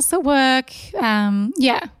wearing masks at work.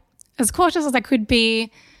 As cautious as I could be,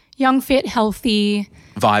 young, fit, healthy.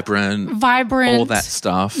 Vibrant. All that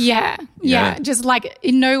stuff. Yeah. Just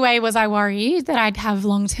in no way was I worried that I'd have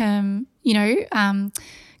long-term,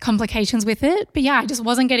 complications with it. But I just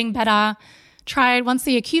wasn't getting better. Tried once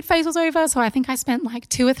the acute phase was over. So I think I spent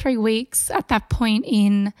 2 or 3 weeks at that point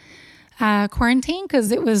in quarantine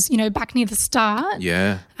because it was, back near the start.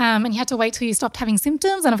 Yeah. And you had to wait till you stopped having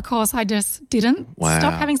symptoms. And of course I just didn't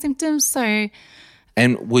stop having symptoms. So.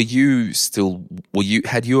 And had you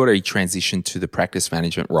already transitioned to the practice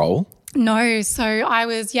management role? No. So I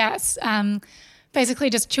was, basically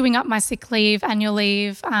just chewing up my sick leave, annual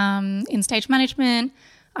leave in stage management.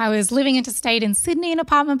 I was living interstate in Sydney, an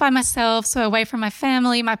apartment by myself, so away from my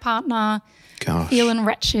family, my partner, feeling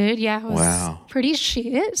wretched. Yeah, it was pretty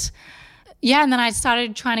shit. Yeah, and then I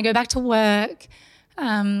started trying to go back to work,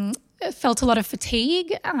 felt a lot of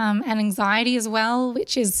fatigue and anxiety as well,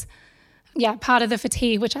 which is, part of the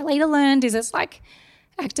fatigue, which I later learned is it's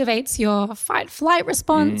activates your fight-flight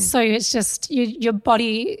response. So it's just your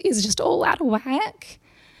body is just all out of whack.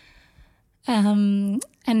 And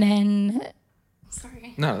then,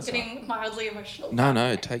 sorry, no, that's getting mildly emotional.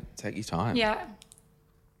 No, take your time. Yeah.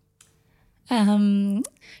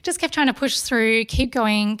 Just kept trying to push through, keep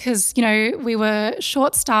going because, we were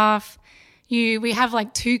short staff. We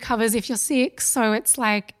have 2 covers if you're sick. So it's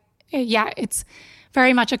it's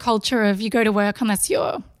very much a culture of you go to work unless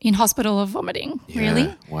you're in hospital or vomiting,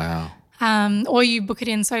 really. Wow. Or you book it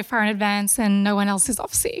in so far in advance and no one else is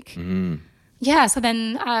off sick. Yeah, so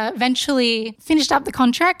then eventually finished up the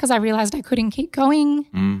contract because I realised I couldn't keep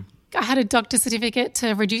going. I had a doctor's certificate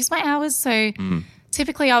to reduce my hours. So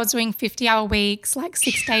typically I was doing 50-hour weeks, like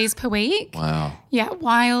 6 days per week. Wow. Yeah,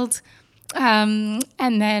 wild. And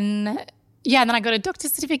then I got a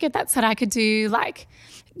doctor's certificate that said I could do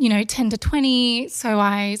 10 to 20. So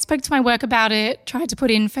I spoke to my work about it, tried to put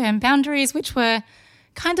in firm boundaries, which were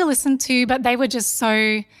kind of listened to, but they were just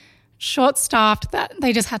so short-staffed that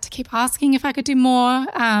they just had to keep asking if I could do more.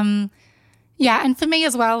 And for me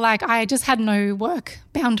as well, I just had no work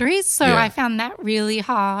boundaries, so I found that really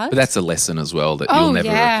hard. But that's a lesson as well that you'll never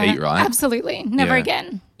repeat, right? Absolutely. Never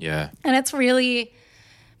again. Yeah. And it's really,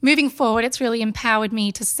 moving forward, it's really empowered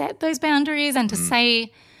me to set those boundaries and to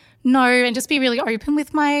say no and just be really open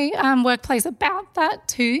with my workplace about that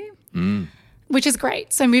too, which is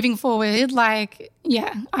great. So moving forward,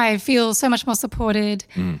 I feel so much more supported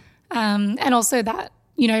and also that,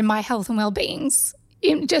 my health and well-being's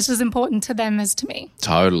just as important to them as to me.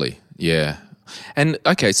 Totally, yeah. And,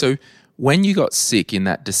 okay, so when you got sick in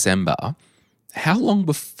that December, how long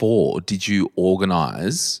before did you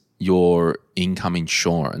organise your income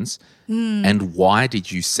insurance and why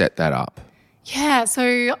did you set that up? Yeah,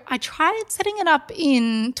 so I tried setting it up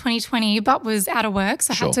in 2020 but was out of work,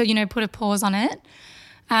 so I had to, put a pause on it.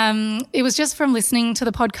 It was just from listening to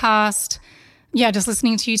the podcast, just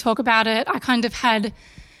listening to you talk about it. I kind of had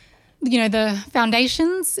the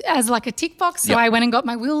foundations as a tick box. So I went and got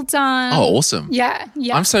my will done. Oh, awesome. Yeah.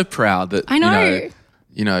 I'm so proud that, I know.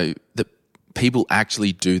 That people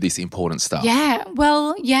actually do this important stuff. Yeah.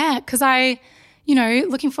 Well, because I,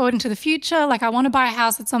 looking forward into the future, I want to buy a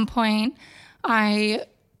house at some point. I,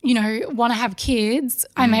 want to have kids.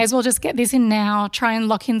 I may as well just get this in now, try and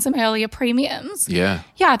lock in some earlier premiums. Yeah.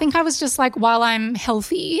 Yeah, I think I was just while I'm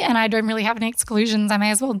healthy and I don't really have any exclusions, I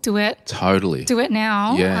may as well do it. Totally. Do it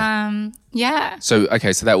now. Yeah. So,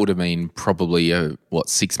 okay, so that would have been probably,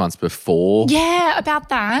 6 months before? Yeah, about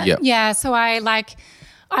that. Yep. Yeah, so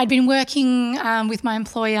I'd been working with my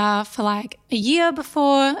employer for a year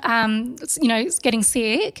before, getting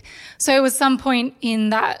sick. So it was some point in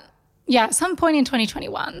that, some point in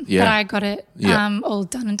 2021 that I got it all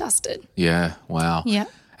done and dusted. Yeah, wow. Yeah.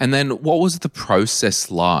 And then what was the process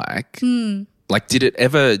like? Did it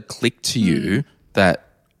ever click to you that,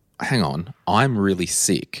 hang on, I'm really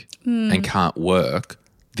sick and can't work.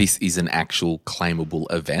 This is an actual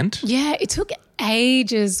claimable event? Yeah, it took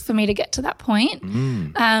ages for me to get to that point.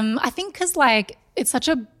 I think because it's such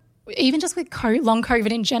even just with long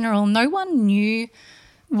COVID in general, no one knew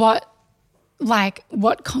what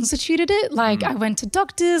constituted it. I went to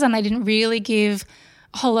doctors and they didn't really give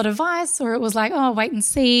a whole lot of advice, or it was wait and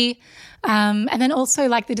see. And then also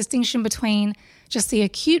the distinction between just the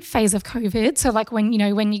acute phase of COVID. So when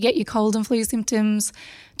you get your cold and flu symptoms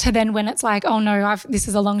to then when it's oh no, this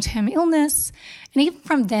is a long-term illness. And even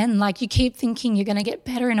from then, you keep thinking you're going to get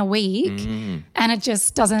better in a week and it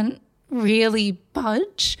just doesn't really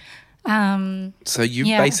budge. So you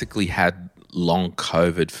basically had long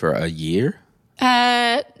COVID for a year?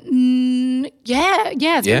 Yeah.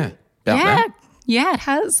 Yeah, it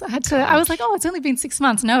has. I was it's only been 6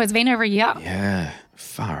 months. No, it's been over a year. Yeah,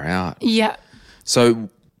 far out. Yeah. So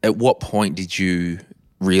at what point did you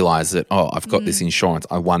realise that, I've got this insurance,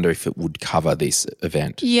 I wonder if it would cover this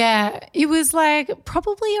event? Yeah, it was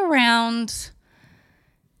probably around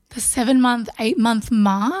the 7-month, 8-month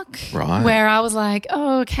mark, right, where I was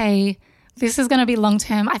okay, this is going to be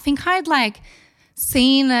long-term. I think I'd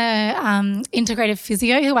seen a integrative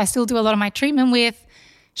physio who I still do a lot of my treatment with.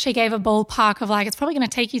 She gave a ballpark of it's probably going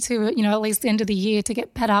to take you to, at least the end of the year to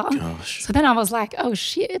get better. Gosh. So then I was oh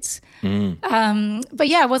shit. But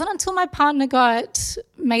yeah, it wasn't until my partner got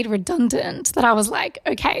made redundant that I was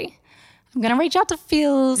okay, I'm going to reach out to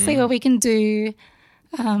Phil, see what we can do.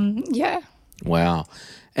 Wow.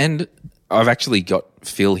 And I've actually got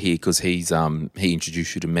Phil here because he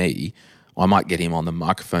introduced you to me. I might get him on the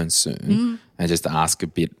microphone soon and just ask a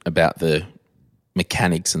bit about the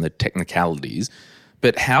mechanics and the technicalities.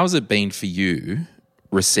 But how's it been for you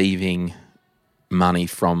receiving money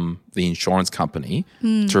from the insurance company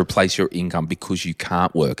to replace your income because you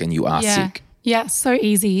can't work and you are sick? Yeah, so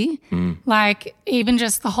easy. Even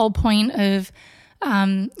just the whole point of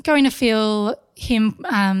going to Phil, him,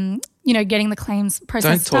 getting the claims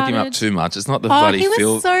process started. Don't talk him up too much. It's not the bloody Phil. He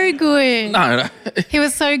was so good. No. He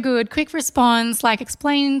was so good. Quick response,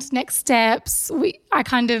 explained next steps. We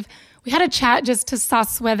had a chat just to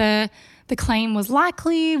suss whether the claim was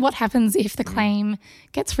likely, what happens if the claim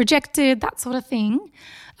gets rejected, that sort of thing.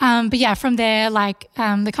 But yeah, from there,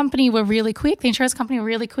 the company were really quick, the insurance company were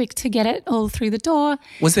really quick to get it all through the door.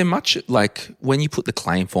 Was there much, when you put the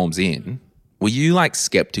claim forms in, were you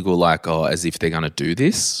skeptical, as if they're going to do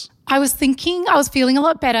this? I was feeling a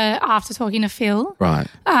lot better after talking to Phil. Right.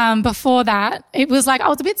 Before that, it was like I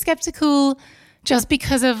was a bit skeptical just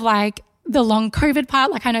because of like the long COVID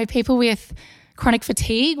part. Like I know people with chronic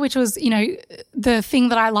fatigue, which was, the thing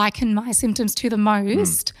that I liken my symptoms to the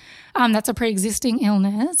most. That's a pre-existing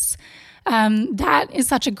illness. That is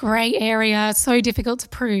such a grey area, so difficult to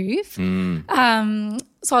prove. So I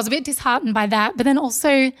was a bit disheartened by that. But then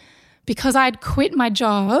also because I'd quit my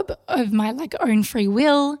job of my like own free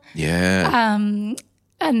will. Yeah.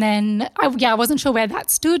 And then I wasn't sure where that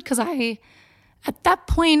stood because at that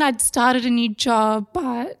point I'd started a new job,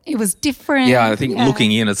 but it was different. Yeah, I think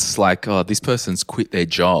looking in, it's like, oh, this person's quit their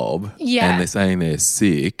job and they're saying they're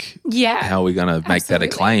sick. Yeah. How are we going to make that a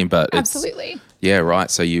claim? But Absolutely. Yeah, right.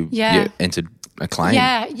 So you entered a claim.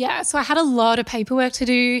 Yeah. So I had a lot of paperwork to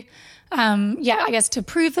do, I guess to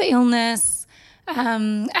prove the illness.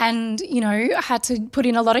 And, I had to put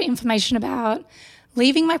in a lot of information about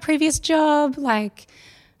leaving my previous job, like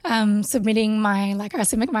submitting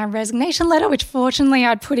my resignation letter, which fortunately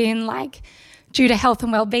I'd put in like due to health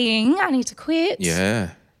and well-being, I need to quit. Yeah.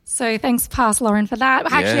 So thanks, past Lauren, for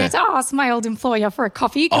that. I actually had to ask my old employer for a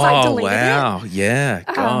copy because I deleted it. Oh, wow. Yeah,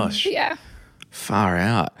 gosh. Yeah. Far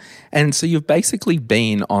out. And so you've basically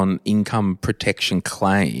been on income protection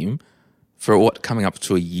claim for coming up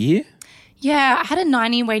to a year? Yeah, I had a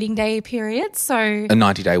 90 waiting day period. So a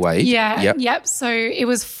 90-day wait? Yeah. Yep. So it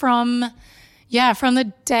was from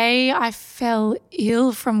the day I fell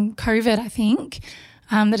ill from COVID, I think,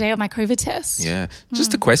 the day of my COVID test. Yeah.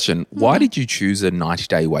 Just a question. Why did you choose a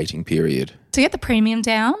 90-day waiting period? To get the premium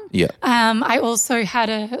down. Yeah. I also had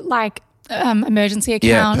a emergency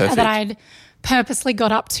account that I'd purposely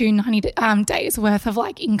got up to 90 days worth of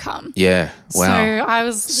like income. Yeah. Wow. So I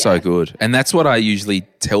was so good. And that's what I usually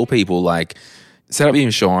tell people, like, set up your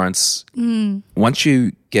insurance. Once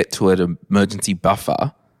you get to an emergency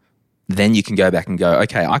buffer, then you can go back and go,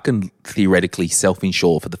 okay, I can theoretically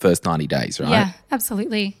self-insure for the first 90 days, right? Yeah,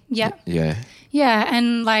 absolutely. Yeah. Yeah. Yeah.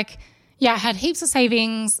 And I had heaps of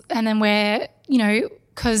savings, and then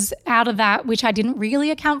because out of that, which I didn't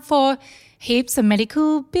really account for, heaps of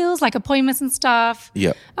medical bills, like appointments and stuff.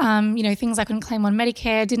 Yep. Things I couldn't claim on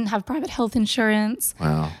Medicare, didn't have private health insurance.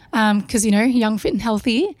 Wow. Because, young, fit and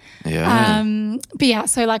healthy. Yeah. But yeah,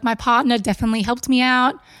 so like my partner definitely helped me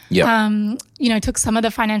out. Yep. Took some of the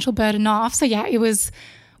financial burden off. So yeah, it was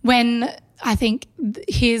when I think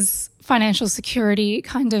his financial security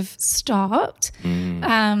kind of stopped.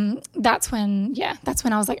 That's when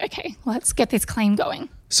I was like, okay, let's get this claim going.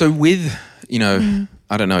 So with,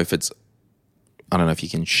 I don't know if you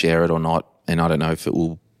can share it or not, and I don't know if it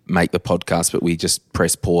will make the podcast, but we just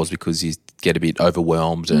press pause because you get a bit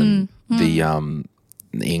overwhelmed and the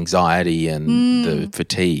anxiety and the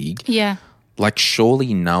fatigue. Yeah. Like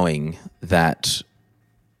surely knowing that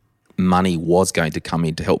money was going to come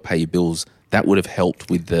in to help pay your bills, that would have helped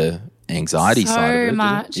with the anxiety side of it. So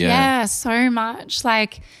much. Yeah, so much.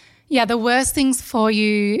 Like, the worst things for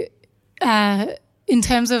you in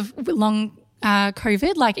terms of long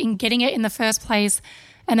COVID, like in getting it in the first place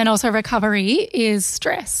and then also recovery, is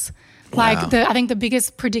stress. Wow. Like I think the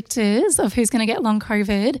biggest predictors of who's going to get long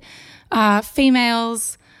COVID are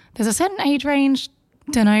females. There's a certain age range.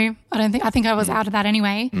 Don't know. I think I was out of that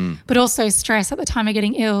anyway. But also stress at the time of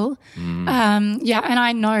getting ill. And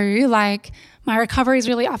I know like my recovery is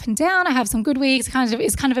really up and down. I have some good weeks.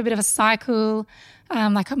 It's kind of a bit of a cycle.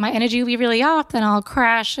 Like my energy will be really up, then I'll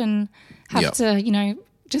crash and have to,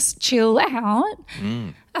 just chill out.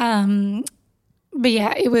 But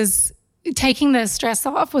yeah, it was taking the stress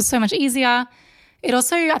off was so much easier. It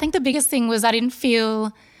also, I think the biggest thing was I didn't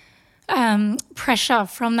feel pressure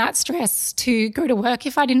from that stress to go to work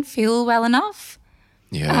if I didn't feel well enough.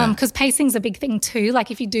 Yeah. Because pacing's a big thing too.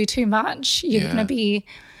 Like if you do too much, you're going to be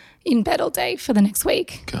in bed all day for the next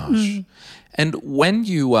week. Gosh. And when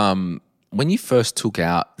you first took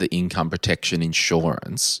out the income protection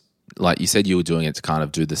insurance, like you said you were doing it to kind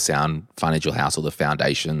of do the sound financial house or the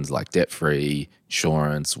foundations like debt-free,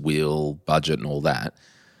 insurance, will, budget and all that.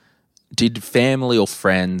 Did family or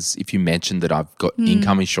friends, if you mentioned that I've got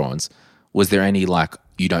income insurance, was there any like,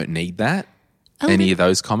 you don't need that? Any of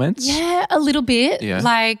those comments? Yeah, a little bit. Yeah.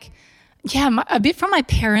 Like, a bit from my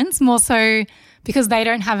parents more so because they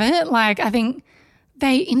don't have it. Like I think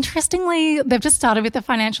they've just started with a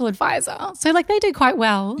financial advisor. So like they do quite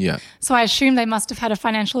well. Yeah. So I assume they must have had a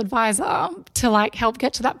financial advisor to like help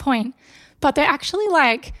get to that point. But they're actually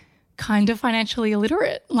like kind of financially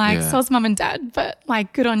illiterate. Like so's mum and dad, but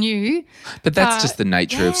like good on you. But that's just the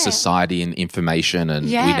nature of society and information, and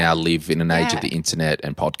we now live in an age of the internet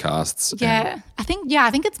and podcasts. Yeah. I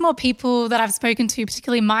think it's more people that I've spoken to,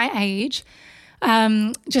 particularly my age,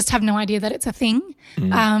 just have no idea that it's a thing.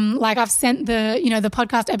 Like I've sent the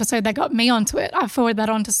podcast episode that got me onto it. I've forwarded that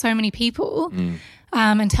on to so many people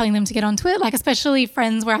and telling them to get onto it. Like especially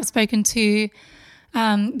friends where I've spoken to,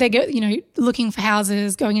 they get, looking for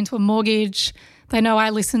houses, going into a mortgage. They know I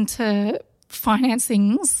listen to finance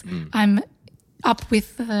things. I'm up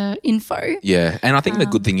with the info. Yeah. And I think the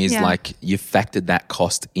good thing is like you factored that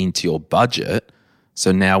cost into your budget.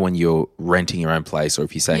 So now when you're renting your own place or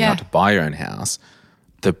if you're setting out to buy your own house,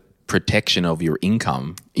 the protection of your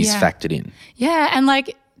income is factored in. Yeah. And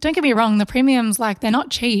like, don't get me wrong, the premiums, like they're not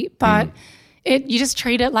cheap, but you just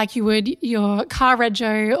treat it like you would your car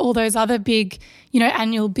rego, all those other big,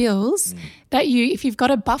 annual bills that if you've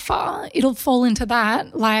got a buffer, it'll fall into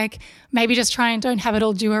that. Like maybe just try and don't have it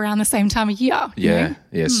all due around the same time of year. Yeah.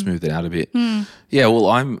 Yeah. Smooth it out a bit. Yeah. Well,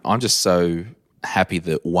 I'm just so happy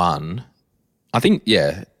that I think,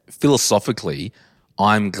 philosophically,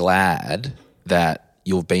 I'm glad that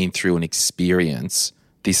you've been through an experience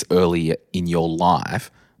this early in your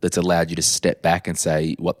life that's allowed you to step back and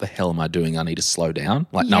say, what the hell am I doing? I need to slow down.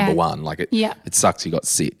 Like number one, like it sucks you got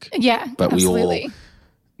sick. Yeah, but absolutely. We all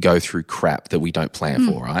go through crap that we don't plan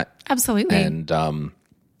for, right? Absolutely. And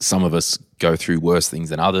some of us go through worse things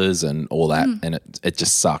than others and all that, and it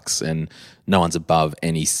just sucks. And no one's above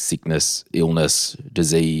any sickness, illness,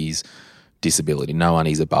 disease, disability. No one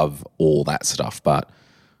is above all that stuff. But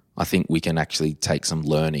I think we can actually take some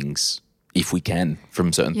learnings, if we can,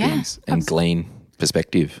 from certain things and glean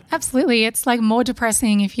perspective. Absolutely. It's like more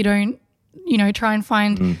depressing if you don't, try and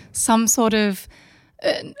find some sort of,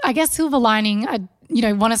 I guess, silver lining. I,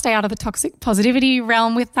 want to stay out of the toxic positivity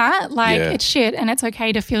realm with that. Like it's shit and it's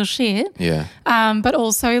okay to feel shit. Yeah. But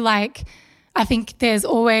also like, I think there's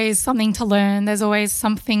always something to learn. There's always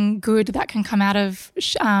something good that can come out of,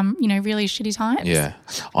 really shitty times. Yeah.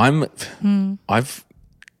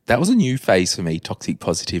 That was a new phase for me, toxic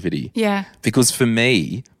positivity. Yeah. Because for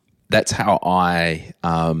me, that's how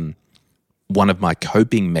one of my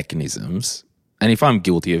coping mechanisms, and if I'm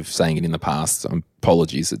guilty of saying it in the past,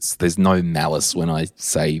 apologies, there's no malice when I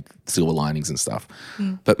say silver linings and stuff.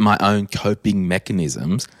 But my own coping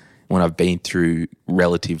mechanisms, when I've been through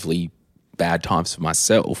relatively bad times for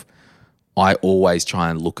myself, I always try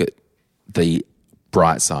and look at the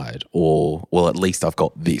bright side or, well, at least I've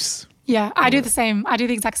got this. Yeah, I do the same. I do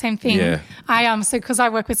the exact same thing. Yeah. So because I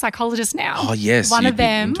work with psychologists now. Oh, yes. One of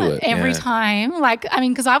them every time. Like,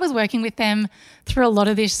 because I was working with them through a lot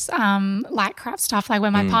of this like crap stuff, like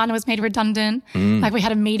when my partner was made redundant. Like we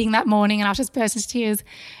had a meeting that morning and I was just bursting into tears.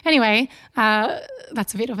 Anyway,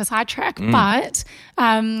 that's a bit of a sidetrack. But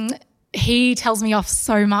he tells me off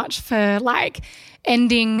so much for like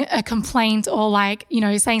ending a complaint or like,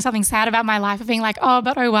 saying something sad about my life, of being like, oh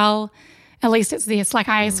well, at least it's this. Like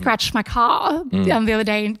I scratched my car the other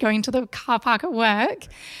day going to the car park at work,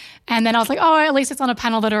 and then I was like, oh, at least it's on a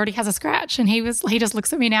panel that already has a scratch. And he just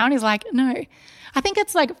looks at me now and he's like, no. I think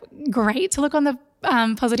it's like great to look on the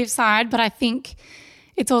positive side, but I think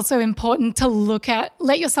it's also important to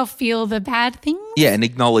let yourself feel the bad things. Yeah, and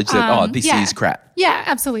acknowledge that, this is crap. Yeah,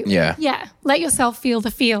 absolutely. Yeah. Let yourself feel the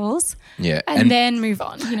feels. Yeah. And then move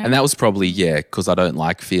on. And that was probably, because I don't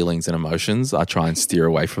like feelings and emotions. I try and steer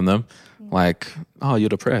away from them. Like, oh, you're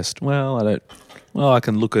depressed. Well, I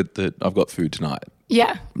can look at that I've got food tonight.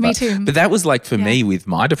 Yeah, me too. But that was like for me with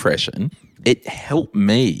my depression, it helped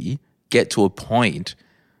me get to a point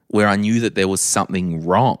where I knew that there was something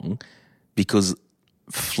wrong, because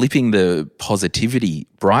flipping the positivity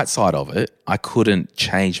bright side of it, I couldn't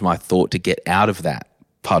change my thought to get out of that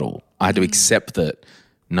puddle. I had to accept that,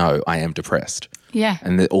 no, I am depressed. Yeah.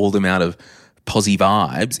 And that all the amount of posy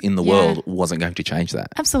vibes in the world wasn't going to change that.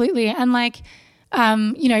 Absolutely. And like,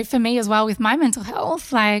 for me as well with my mental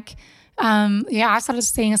health, like, I started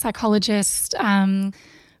seeing a psychologist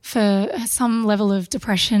for some level of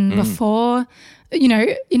depression before.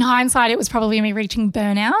 In hindsight, it was probably me reaching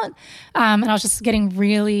burnout, and I was just getting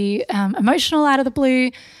really emotional out of the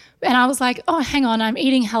blue. And I was like, oh, hang on, I'm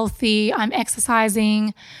eating healthy, I'm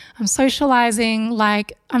exercising, I'm socializing,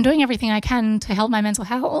 like I'm doing everything I can to help my mental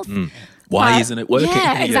health. Why isn't it working?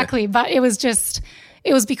 Yeah, exactly. But it was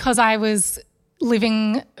because I was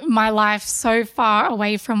living my life so far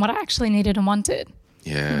away from what I actually needed and wanted.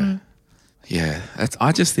 Yeah. Yeah.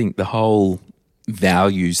 I just think the whole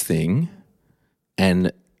values thing,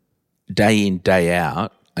 and day in, day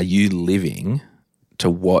out, are you living to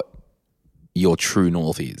what your true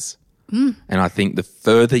north is? And I think the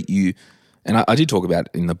further you, and I did talk about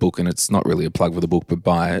it in the book, and it's not really a plug for the book, but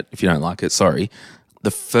buy it if you don't like it, sorry.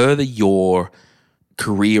 The further your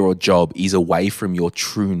career or job is away from your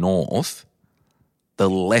true north, the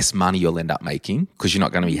less money you'll end up making because you're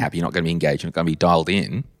not going to be happy, you're not going to be engaged, you're not going to be dialed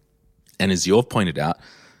in. And as you've pointed out,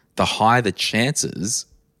 the higher the chances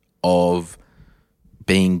of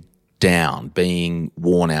being down, being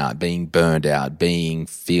worn out, being burned out,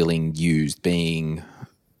 feeling used,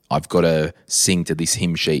 I've got to sing to this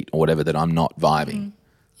hymn sheet or whatever that I'm not vibing.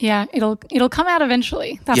 Yeah, it'll come out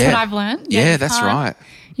eventually. That's what I've learned. Yeah, that's right.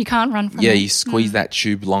 You can't run from it. Yeah, you squeeze that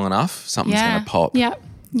tube long enough, something's going to pop.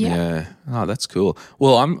 Yeah. Oh, that's cool.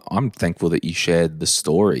 Well, I'm thankful that you shared the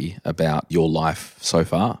story about your life so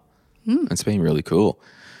far. It's been really cool.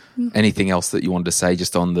 Anything else that you wanted to say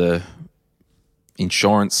just on the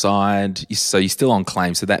insurance side? So you're still on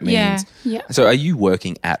claim, so that means... Yeah. So are you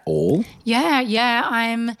working at all? Yeah.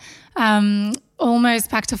 I'm almost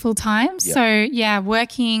back to full time. Yeah. So,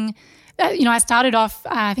 working... I started off,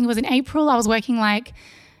 I think it was in April, I was working like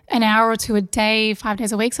an hour or two a day, 5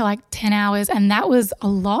 days a week, so like 10 hours. And that was a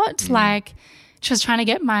lot, like just trying to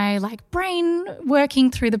get my like brain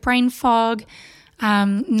working through the brain fog,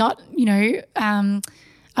 not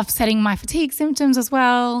upsetting my fatigue symptoms as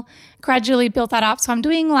well. Gradually built that up. So I'm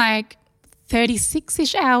doing like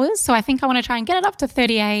 36-ish hours. So I think I want to try and get it up to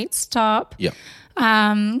 38, stop. Yeah.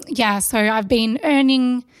 So I've been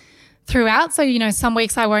earning throughout. So, some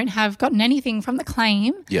weeks I won't have gotten anything from the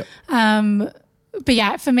claim. Yeah. But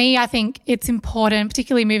yeah, for me, I think it's important,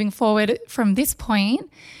 particularly moving forward from this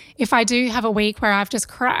point, if I do have a week where I've just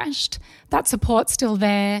crashed, that support's still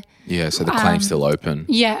there. Yeah, so the claim's still open.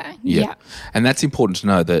 Yeah. And that's important to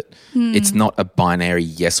know that it's not a binary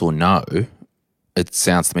yes or no. It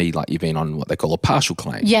sounds to me like you've been on what they call a partial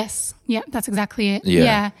claim. Yes. Yeah, that's exactly it.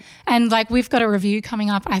 Yeah. And like we've got a review coming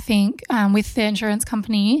up, I think, with the insurance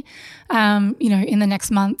company, in the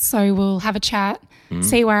next month. So we'll have a chat,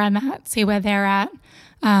 see where I'm at, see where they're at,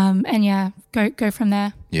 and go from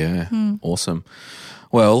there. Yeah, awesome.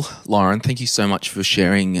 Well, Lauren, thank you so much for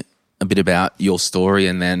sharing a bit about your story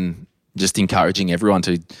and then just encouraging everyone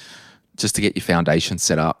to get your foundation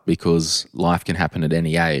set up because life can happen at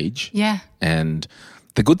any age. Yeah. And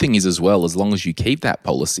the good thing is as well, as long as you keep that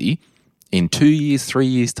policy, in 2 years, 3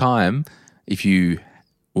 years' time, if you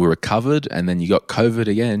were recovered and then you got COVID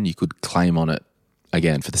again, you could claim on it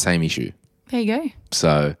again for the same issue. There you go.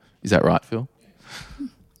 So is that right, Phil?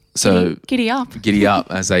 So giddy up. Giddy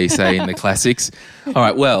up, as they say in the classics. All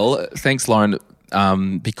right, well, thanks, Lauren.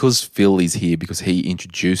 Because Phil is here, because he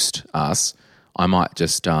introduced us, I might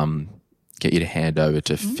just get you to hand over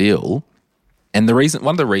to Phil. And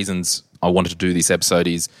one of the reasons I wanted to do this episode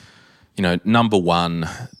is, number one,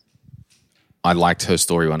 I liked her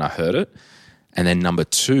story when I heard it. And then number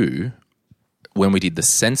two, when we did the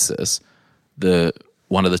census,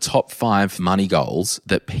 one of the top 5 money goals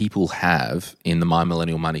that people have in the My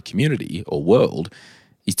Millennial Money community or world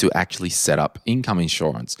is to actually set up income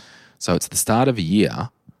insurance. So it's the start of a year.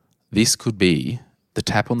 This could be the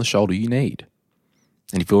tap on the shoulder you need.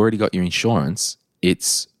 And if you've already got your insurance,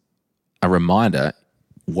 it's a reminder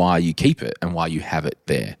why you keep it and why you have it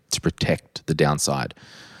there to protect the downside.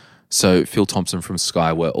 So Phil Thompson from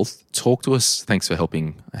Sky Wealth, talk to us. Thanks for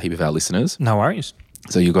helping a heap of our listeners. No worries.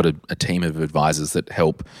 So you've got a team of advisors that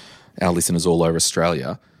help our listeners all over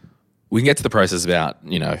Australia. We can get to the process about,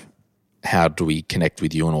 how do we connect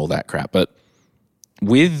with you and all that crap. But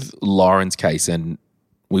with Lauren's case, and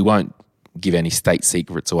we won't give any state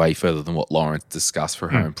secrets away further than what Lauren discussed for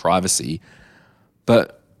her own privacy,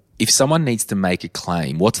 but if someone needs to make a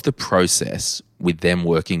claim, what's the process with them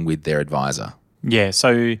working with their advisor? Yeah,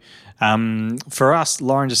 so for us,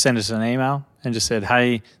 Lauren just sent us an email and just said,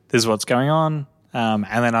 hey, this is what's going on. And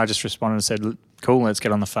then I just responded and said, cool, let's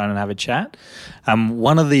get on the phone and have a chat.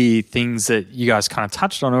 One of the things that you guys kind of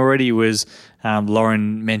touched on already was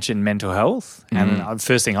Lauren mentioned mental health. And the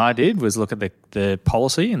first thing I did was look at the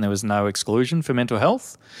policy, and there was no exclusion for mental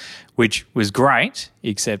health, which was great,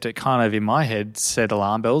 except it kind of in my head set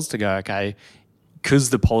alarm bells to go, okay, because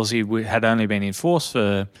the policy had only been enforced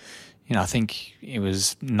for, I think it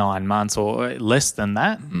was 9 months or less than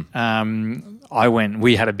that.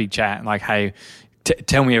 We had a big chat like, hey,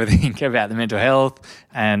 tell me everything about the mental health.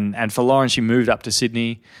 And for Lauren, she moved up to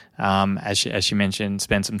Sydney, as she mentioned,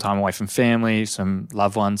 spent some time away from family, some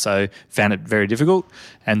loved ones, so found it very difficult.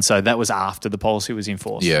 And so that was after the policy was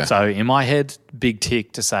enforced. Yeah. So in my head, big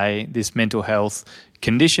tick to say this mental health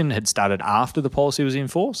condition had started after the policy was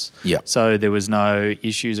enforced. Yeah. So there was no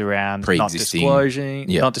issues around not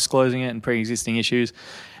disclosing it and pre-existing issues.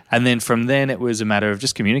 And then from then it was a matter of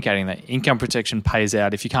just communicating that income protection pays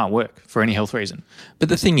out if you can't work for any health reason. But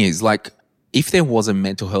the thing is, like, if there was a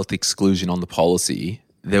mental health exclusion on the policy,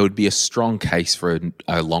 there would be a strong case for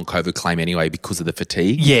a long COVID claim anyway because of the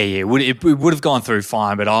fatigue. Yeah. It would have gone through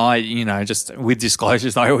fine, but just with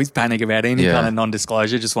disclosures, I always panic about any kind of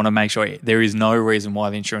non-disclosure. Just want to make sure there is no reason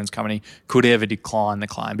why the insurance company could ever decline the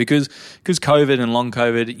claim because COVID and long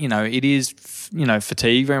COVID, it is,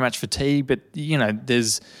 fatigue, very much fatigue, but,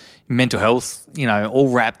 there's mental health, all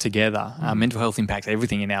wrapped together. Mental health impacts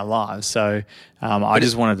everything in our lives. So I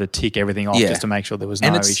just wanted to tick everything off just to make sure there was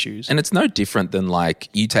no issues. And it's no different than like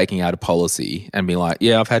you taking out a policy and be like,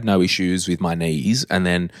 yeah, I've had no issues with my knees. And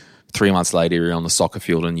then 3 months later, you're on the soccer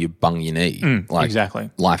field and you bung your knee. Exactly.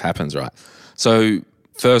 Life happens, right? So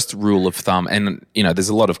first rule of thumb, and, there's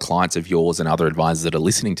a lot of clients of yours and other advisors that are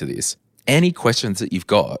listening to this. Any questions that you've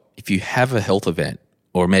got, if you have a health event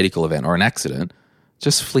or a medical event or an accident,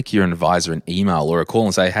 just flick your advisor an email or a call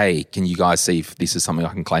and say, hey, can you guys see if this is something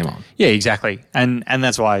I can claim on? Yeah, exactly. And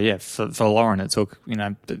that's why, for Lauren, it took,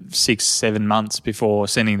 6-7 months before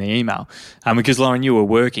sending the email. Because, Lauren, you were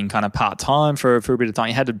working kind of part-time for a bit of time.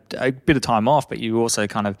 You had a bit of time off, but you were also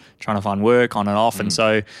kind of trying to find work on and off. And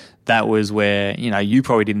so that was where, you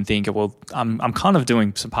probably didn't think, well, I'm kind of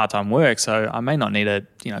doing some part-time work, so I may not need a,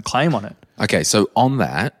 claim on it. Okay, so on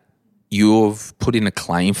that, you've put in a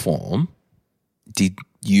claim form. Did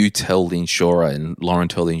you tell the insurer and Lauren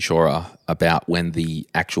tell the insurer about when the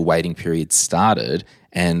actual waiting period started,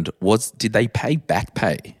 and did they pay back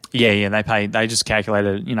pay? Yeah, they paid. They just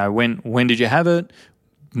calculated, when did you have it,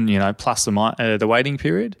 plus the waiting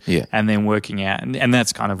period, and then working out, and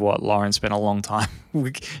that's kind of what Lauren spent a long time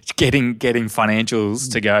getting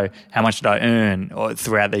financials to go. How much did I earn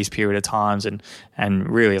throughout these period of times, and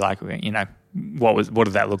really what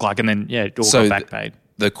did that look like, and then it all got back paid.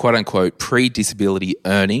 The quote-unquote pre-disability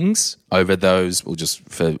earnings over those, well, just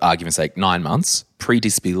for argument's sake, 9 months,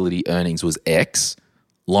 pre-disability earnings was X.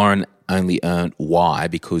 Lauren only earned Y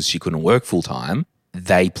because she couldn't work full-time.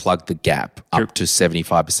 They plugged the gap up to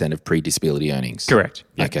 75% of pre-disability earnings. Correct.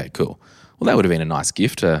 Yep. Okay, cool. Well, that would have been a nice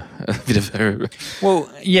gift, a bit of a... Well,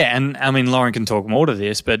 yeah, and I mean, Lauren can talk more to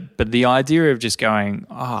this, but the idea of just going,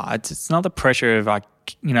 it's not the pressure of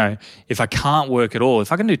if I can't work at all,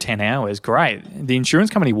 if I can do 10 hours, great. The insurance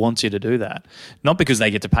company wants you to do that, not because they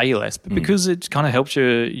get to pay you less, but because it kind of helps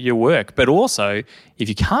your work. But also, if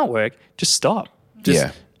you can't work, just stop.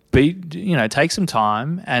 Take some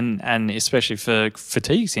time, and especially for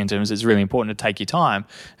fatigue symptoms, it's really important to take your time.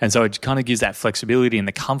 And so it kind of gives that flexibility and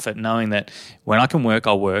the comfort knowing that when I can work,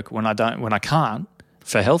 I'll work. When I can't,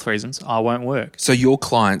 for health reasons, I won't work. So your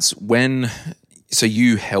clients, so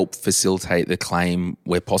you help facilitate the claim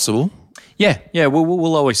where possible? Yeah.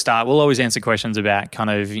 We'll always start. We'll always answer questions about kind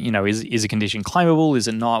of, is a condition claimable? Is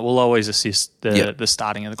it not? We'll always assist the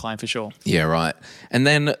starting of the claim for sure. Yeah, right. And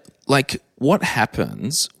then, what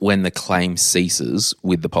happens when the claim ceases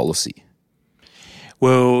with the policy?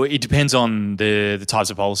 Well, it depends on the types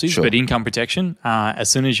of policies, but income protection, as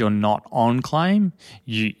soon as you're not on claim,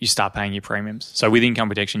 you start paying your premiums. So with income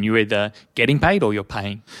protection, you're either getting paid or you're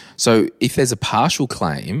paying. So if there's a partial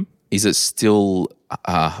claim, is it still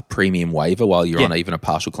a premium waiver while you're on even a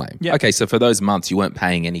partial claim? Yeah. Okay, so for those months, you weren't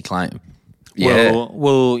paying any claim. Even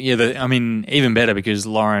better because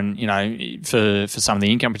Lauren, for some of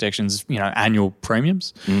the income protections, annual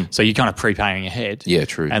premiums. So you're kind of prepaying ahead. Yeah,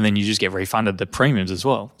 true. And then you just get refunded the premiums as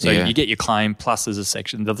well. So you get your claim plus there's a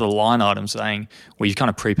section of the line item saying, well, you kind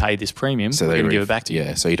of prepaid this premium, so we're going to give it back to you.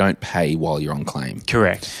 Yeah, so you don't pay while you're on claim.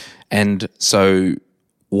 Correct. And so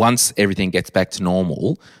once everything gets back to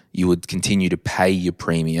normal, you would continue to pay your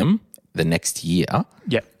premium the next year.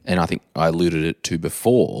 Yep. And I think I alluded it to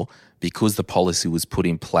before, because the policy was put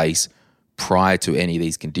in place prior to any of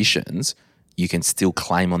these conditions, you can still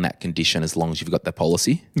claim on that condition as long as you've got the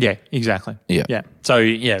policy. Yeah, exactly. Yeah. So,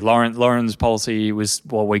 Lauren's policy was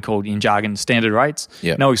what we called in jargon standard rates.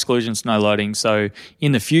 Yeah. No exclusions, no loading. So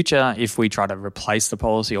in the future, if we try to replace the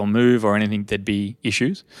policy or move or anything, there'd be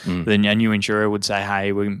issues. Then a new insurer would say,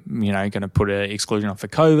 hey, we're going to put an exclusion on for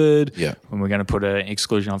COVID. Yeah. And we're going to put an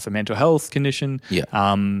exclusion on for mental health condition. Yeah.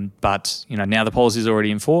 But now the policy is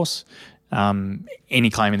already in force. Any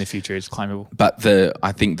claim in the future is claimable. But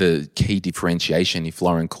I think the key differentiation, if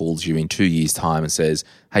Lauren calls you in 2 years' time and says,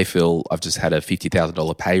 hey, Phil, I've just had a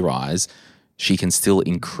 $50,000 pay rise, she can still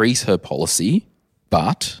increase her policy,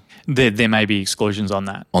 but... There may be exclusions on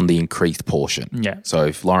that. On the increased portion. Yeah. So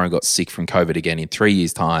if Lauren got sick from COVID again in 3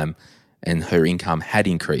 years' time and her income had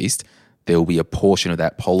increased, there will be a portion of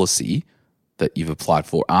that policy that you've applied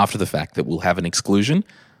for after the fact that will have an exclusion,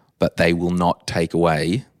 but they will not take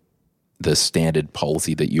away the standard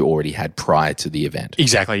policy that you already had prior to the event.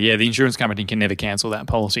 Exactly. Yeah, the insurance company can never cancel that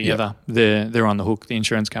policy ever. They're on the hook. The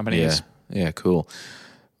insurance company is. Yeah, cool.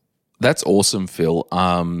 That's awesome, Phil.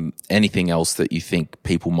 Anything else that you think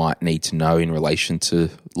people might need to know in relation to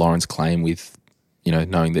Lauren's claim with,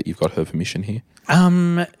 knowing that you've got her permission here?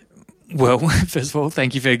 Well, first of all,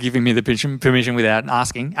 thank you for giving me the permission without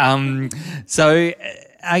asking. So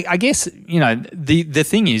I guess, the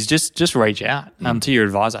thing is just reach out to your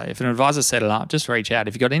advisor. If an advisor set it up, just reach out.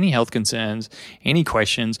 If you've got any health concerns, any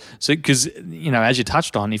questions. So because, as you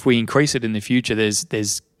touched on, if we increase it in the future,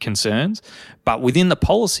 there's concerns. But within the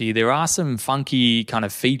policy, there are some funky kind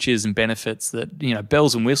of features and benefits that,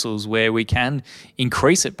 bells and whistles where we can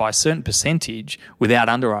increase it by a certain percentage without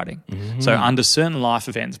underwriting. Mm-hmm. So under certain life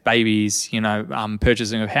events, babies,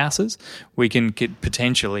 purchasing of houses, we can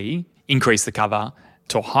potentially increase the cover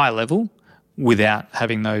to a high level without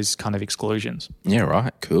having those kind of exclusions. Yeah,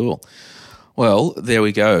 right. Cool. Well, there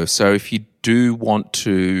we go. So if you do want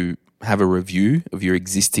to have a review of your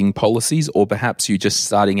existing policies, or perhaps you're just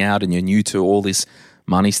starting out and you're new to all this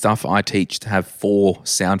money stuff, I teach to have 4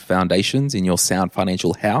 sound foundations in your sound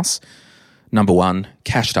financial house. Number 1,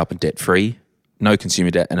 cashed up and debt-free, no consumer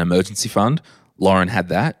debt and emergency fund. Lauren had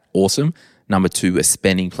that. Awesome. Number 2, a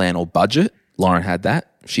spending plan or budget. Lauren had that.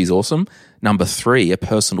 She's awesome. Number 3, a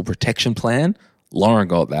personal protection plan. Lauren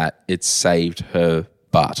got that. It saved her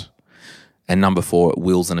butt. And number 4,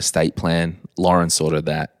 wills and estate plan. Lauren sorted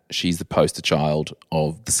that. She's the poster child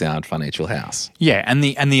of the sound financial house. Yeah, and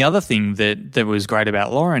the other thing that was great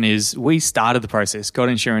about Lauren is we started the process, got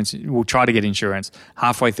insurance, we'll try to get insurance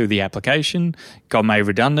halfway through the application, got made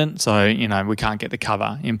redundant, so, we can't get the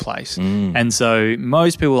cover in place. And so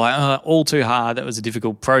most people are like, all too hard, that was a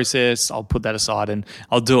difficult process, I'll put that aside and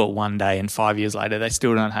I'll do it one day, and 5 years later they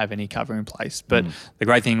still don't have any cover in place. But the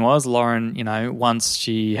great thing was Lauren, once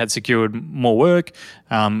she had secured more work,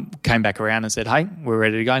 came back around and said, hey, we're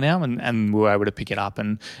ready to go now, and we were able to pick it up,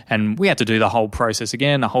 and we had to do the whole process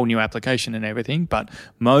again, a whole new application and everything. But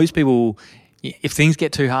most people, if things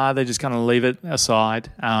get too hard, they just kind of leave it aside.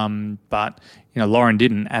 But Lauren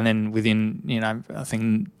didn't, and then within I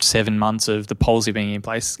think 7 months of the policy being in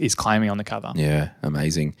place, is claiming on the cover. Yeah,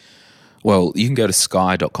 amazing. Well, you can go to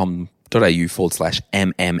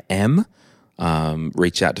sky.com.au/MMM.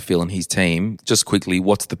 Reach out to Phil and his team. Just quickly,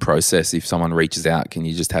 what's the process if someone reaches out? Can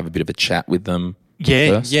you just have a bit of a chat with them?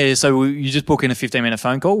 Yeah. So you just book in a 15-minute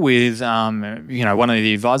phone call with, one of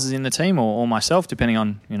the advisors in the team or myself, depending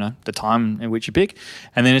on, the time in which you pick.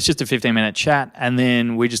 And then it's just a 15-minute chat. And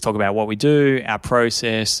then we just talk about what we do, our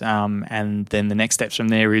process. And then the next steps from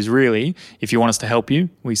there is really, if you want us to help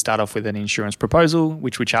you, we start off with an insurance proposal,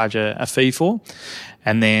 which we charge a fee for.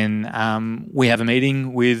 And then we have a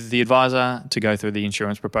meeting with the advisor to go through the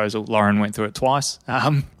insurance proposal. Lauren went through it twice,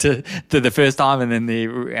 to the first time, and then the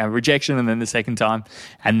rejection, and then the second time.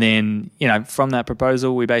 And then, from that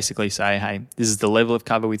proposal, we basically say, hey, this is the level of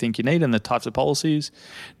cover we think you need and the types of policies.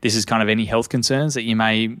 This is kind of any health concerns that you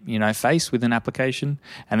may, face with an application.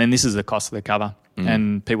 And then this is the cost of the cover.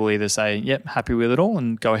 And people either say, yep, happy with it all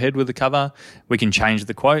and go ahead with the cover. We can change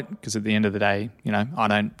the quote because at the end of the day, I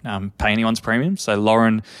don't pay anyone's premium. So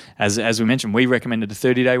Lauren, as we mentioned, we recommended a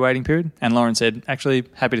 30-day waiting period, and Lauren said, actually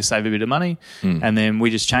happy to save a bit of money. And then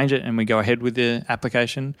we just change it and we go ahead with the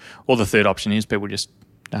application. Or the third option is people just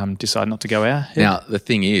decide not to go out. Now, the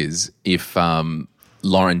thing is, if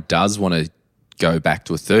Lauren does want to go back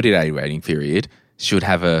to a 30-day waiting period, she would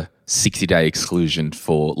have a 60-day exclusion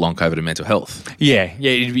for long COVID and mental health. Yeah,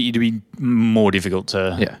 it'd be more difficult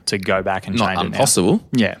to go back and change it. Not impossible.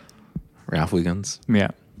 Yeah. Ralph Wiggins.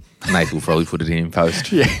 Yeah. Nate will probably put it in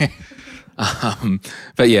post. Yeah.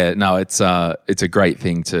 But yeah, no, it's a great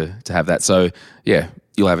thing to have that. So yeah,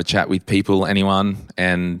 you'll have a chat with people, anyone,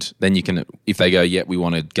 and then you can, if they go, yeah, we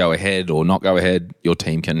want to go ahead or not go ahead, your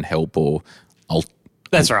team can help or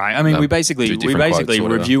That's right. I mean, we basically quotes,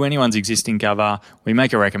 review anyone's existing cover. We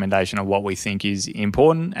make a recommendation of what we think is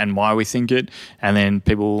important and why we think it, and then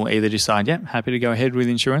people either decide, yeah, happy to go ahead with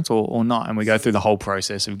insurance or not, and we go through the whole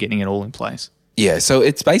process of getting it all in place. Yeah, so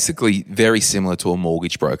it's basically very similar to a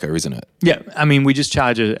mortgage broker, isn't it? Yeah, I mean, we just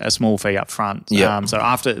charge a small fee up front. Yeah. So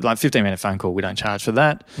after 15-minute phone call, we don't charge for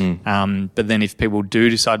that. But then if people do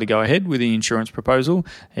decide to go ahead with the insurance proposal,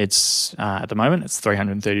 it's at the moment it's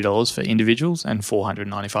 $330 for individuals and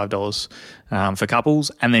 $495 for couples.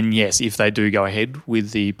 And then yes, if they do go ahead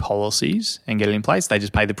with the policies and get it in place, they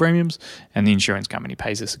just pay the premiums, and the insurance company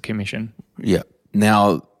pays us a commission. Yeah.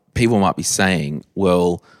 Now people might be saying,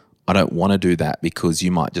 well, I don't want to do that because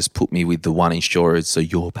you might just put me with the one insurer so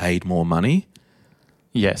you're paid more money.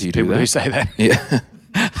 Yes, people do say that. Yeah.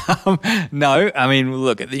 No, I mean,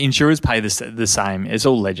 look, the insurers pay the same. It's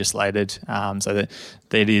all legislated. So that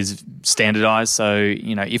that is standardized. So,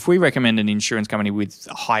 if we recommend an insurance company with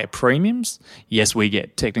higher premiums, yes, we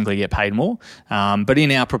technically get paid more. But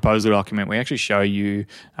in our proposal document, we actually show you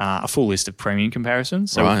a full list of premium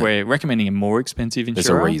comparisons. So if we're recommending a more expensive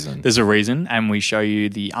insurer, there's a reason. And we show you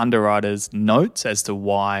the underwriter's notes as to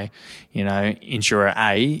why, insurer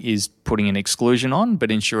A is putting an exclusion on,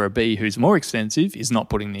 but insurer B, who's more expensive, is not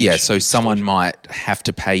putting the so someone might have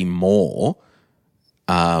to pay more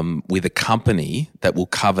with a company that will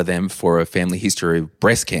cover them for a family history of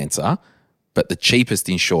breast cancer, but the cheapest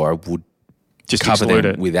insurer would just cover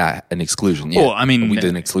them without an exclusion. Yeah, with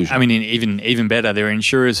an exclusion. Even better, there are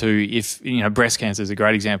insurers who, if breast cancer is a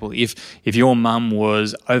great example. If your mum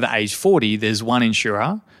was over age 40, there's one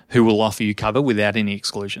insurer who will offer you cover without any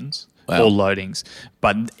exclusions. Or loadings,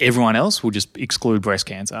 but everyone else will just exclude breast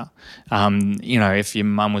cancer. If your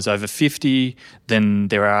mum was over 50, then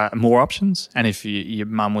there are more options, and if your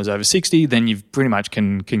mum was over 60, then you pretty much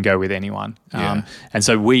can go with anyone. And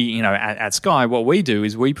so we, at Sky, what we do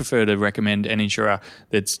is we prefer to recommend an insurer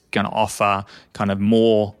that's going to offer kind of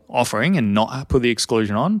more offering and not put the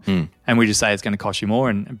exclusion on. And we just say it's going to cost you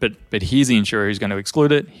more. But here's the insurer who's going to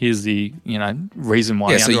exclude it. Here's the reason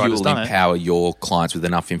why. So you will empower your clients with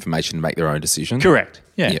enough information to make their own decision. Correct.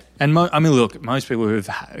 Yeah. And look, most people who've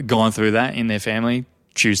gone through that in their family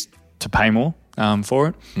choose to pay more for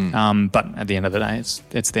it. But at the end of the day,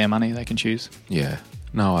 it's their money. They can choose. Yeah.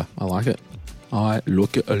 No, I like it. I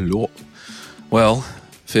look at a lot. Well,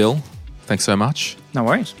 Phil, thanks so much. No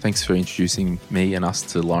worries. Thanks for introducing me and us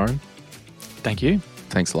to Lauren. Thank you.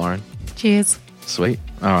 Thanks, Lauren. Cheers. Sweet.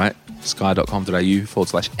 All right.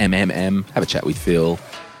 sky.com.au/MMM. Have a chat with Phil.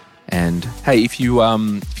 And hey, if you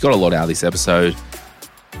got a lot out of this episode,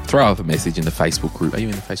 throw up a message in the Facebook group. Are you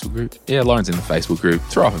in the Facebook group? Yeah, Lauren's in the Facebook group.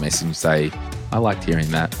 Throw up a message and say, I liked hearing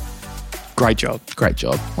that. Great job. Great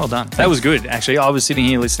job. Well done. That was good, actually. I was sitting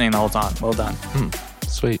here listening the whole time. Well done.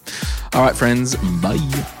 Sweet. All right, friends. Bye.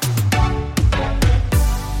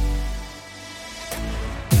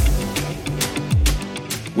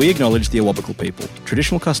 We acknowledge the Awabakal people,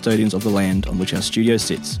 traditional custodians of the land on which our studio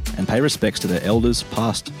sits, and pay respects to their elders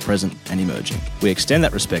past, present and emerging. We extend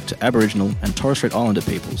that respect to Aboriginal and Torres Strait Islander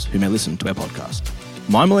peoples who may listen to our podcast.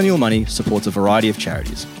 My Millennial Money supports a variety of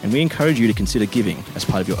charities, and we encourage you to consider giving as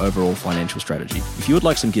part of your overall financial strategy. If you would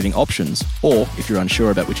like some giving options, or if you're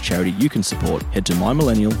unsure about which charity you can support, head to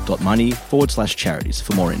mymillennial.money/charities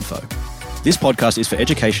for more info. This podcast is for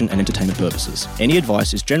education and entertainment purposes. Any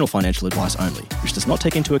advice is general financial advice only, which does not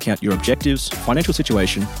take into account your objectives, financial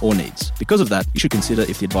situation, or needs. Because of that, you should consider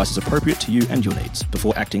if the advice is appropriate to you and your needs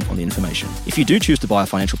before acting on the information. If you do choose to buy a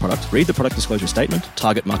financial product, read the product disclosure statement,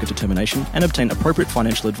 target market determination, and obtain appropriate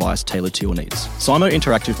financial advice tailored to your needs. Simo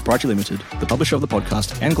Interactive Proprietary Limited, the publisher of the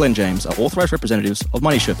podcast, and Glenn James are authorised representatives of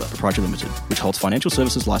Money Sherpa Proprietary Limited, which holds financial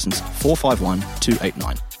services license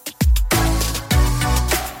 451289.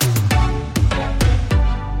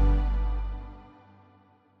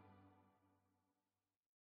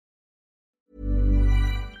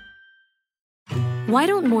 Why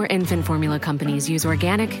don't more infant formula companies use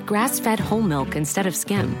organic, grass-fed whole milk instead of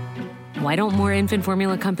skim? Why don't more infant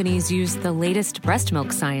formula companies use the latest breast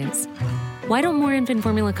milk science? Why don't more infant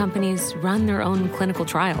formula companies run their own clinical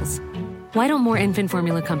trials? Why don't more infant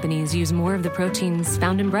formula companies use more of the proteins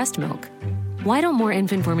found in breast milk? Why don't more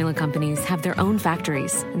infant formula companies have their own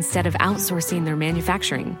factories instead of outsourcing their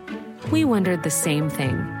manufacturing? We wondered the same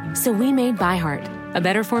thing. So we made ByHeart, a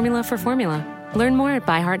better formula for formula. Learn more at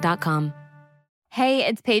byheart.com. Hey,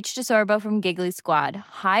 it's Paige DeSorbo from Giggly Squad.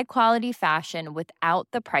 High quality fashion without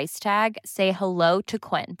the price tag. Say hello to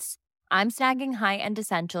Quince. I'm snagging high-end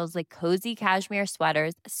essentials like cozy cashmere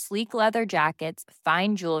sweaters, sleek leather jackets,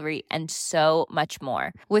 fine jewelry, and so much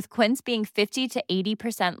more. With Quince being 50 to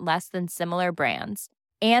 80% less than similar brands.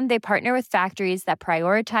 And they partner with factories that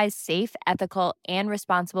prioritize safe, ethical, and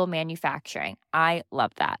responsible manufacturing. I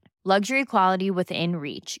love that. Luxury quality within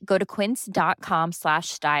reach. Go to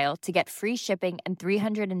quince.com/style to get free shipping and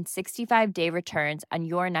 365-day returns on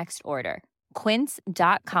your next order.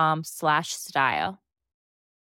 Quince.com/style.